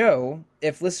 So, Joe,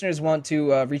 if listeners want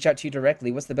to reach out to you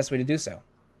directly, what's the best way to do so?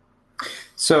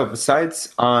 So,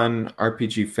 besides on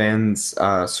RPG Fans'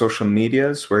 social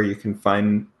medias, where you can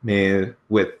find me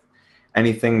with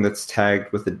anything that's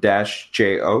tagged with a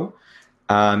 -JO,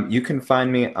 you can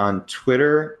find me on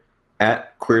Twitter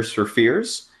at Queers for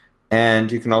Fears,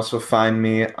 and you can also find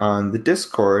me on the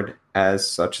Discord as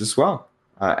such as well,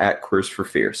 at Queers for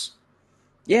Fears.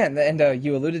 Yeah, and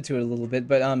you alluded to it a little bit,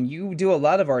 but you do a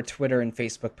lot of our Twitter and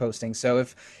Facebook posting. So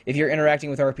if you're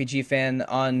interacting with RPG Fan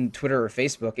on Twitter or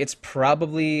Facebook, it's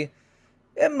probably,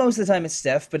 most of the time it's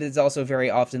Steph, but it's also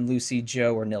very often Lucy,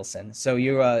 Joe, or Nilsson. So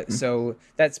so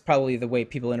that's probably the way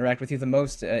people interact with you the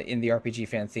most in the RPG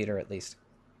Fan theater, at least.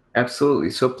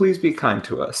 Absolutely. So please be kind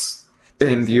to us.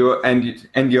 And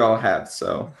you all have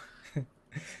so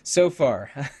far.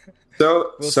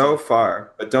 so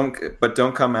far, but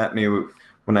don't come at me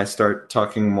when I start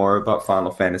talking more about Final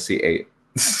Fantasy VIII.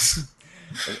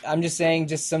 I'm just saying,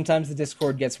 just sometimes the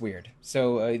Discord gets weird.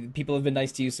 So people have been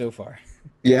nice to you so far.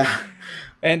 Yeah.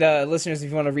 And listeners, if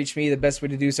you want to reach me, the best way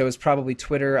to do so is probably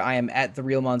Twitter. I am at The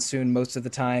Real Monsoon most of the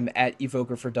time, at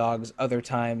Evoker for Dogs other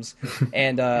times.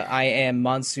 And I am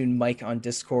Monsoon Mike on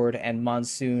Discord and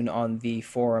Monsoon on the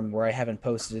forum, where I haven't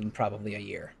posted in probably a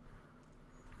year.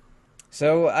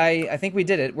 So I think we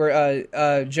did it.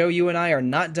 We're Joe, you and I are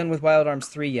not done with Wild Arms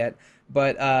 3 yet,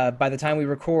 but by the time we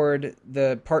record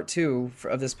the part 2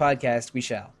 of this podcast, we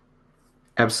shall.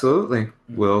 Absolutely.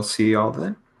 We'll see y'all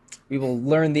then. We will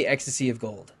learn the ecstasy of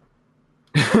gold.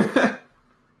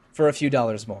 For a few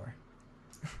dollars more.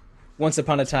 Once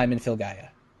upon a time in Filgaia.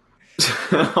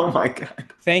 Oh my God.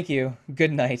 Thank you,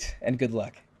 good night, and good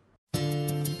luck.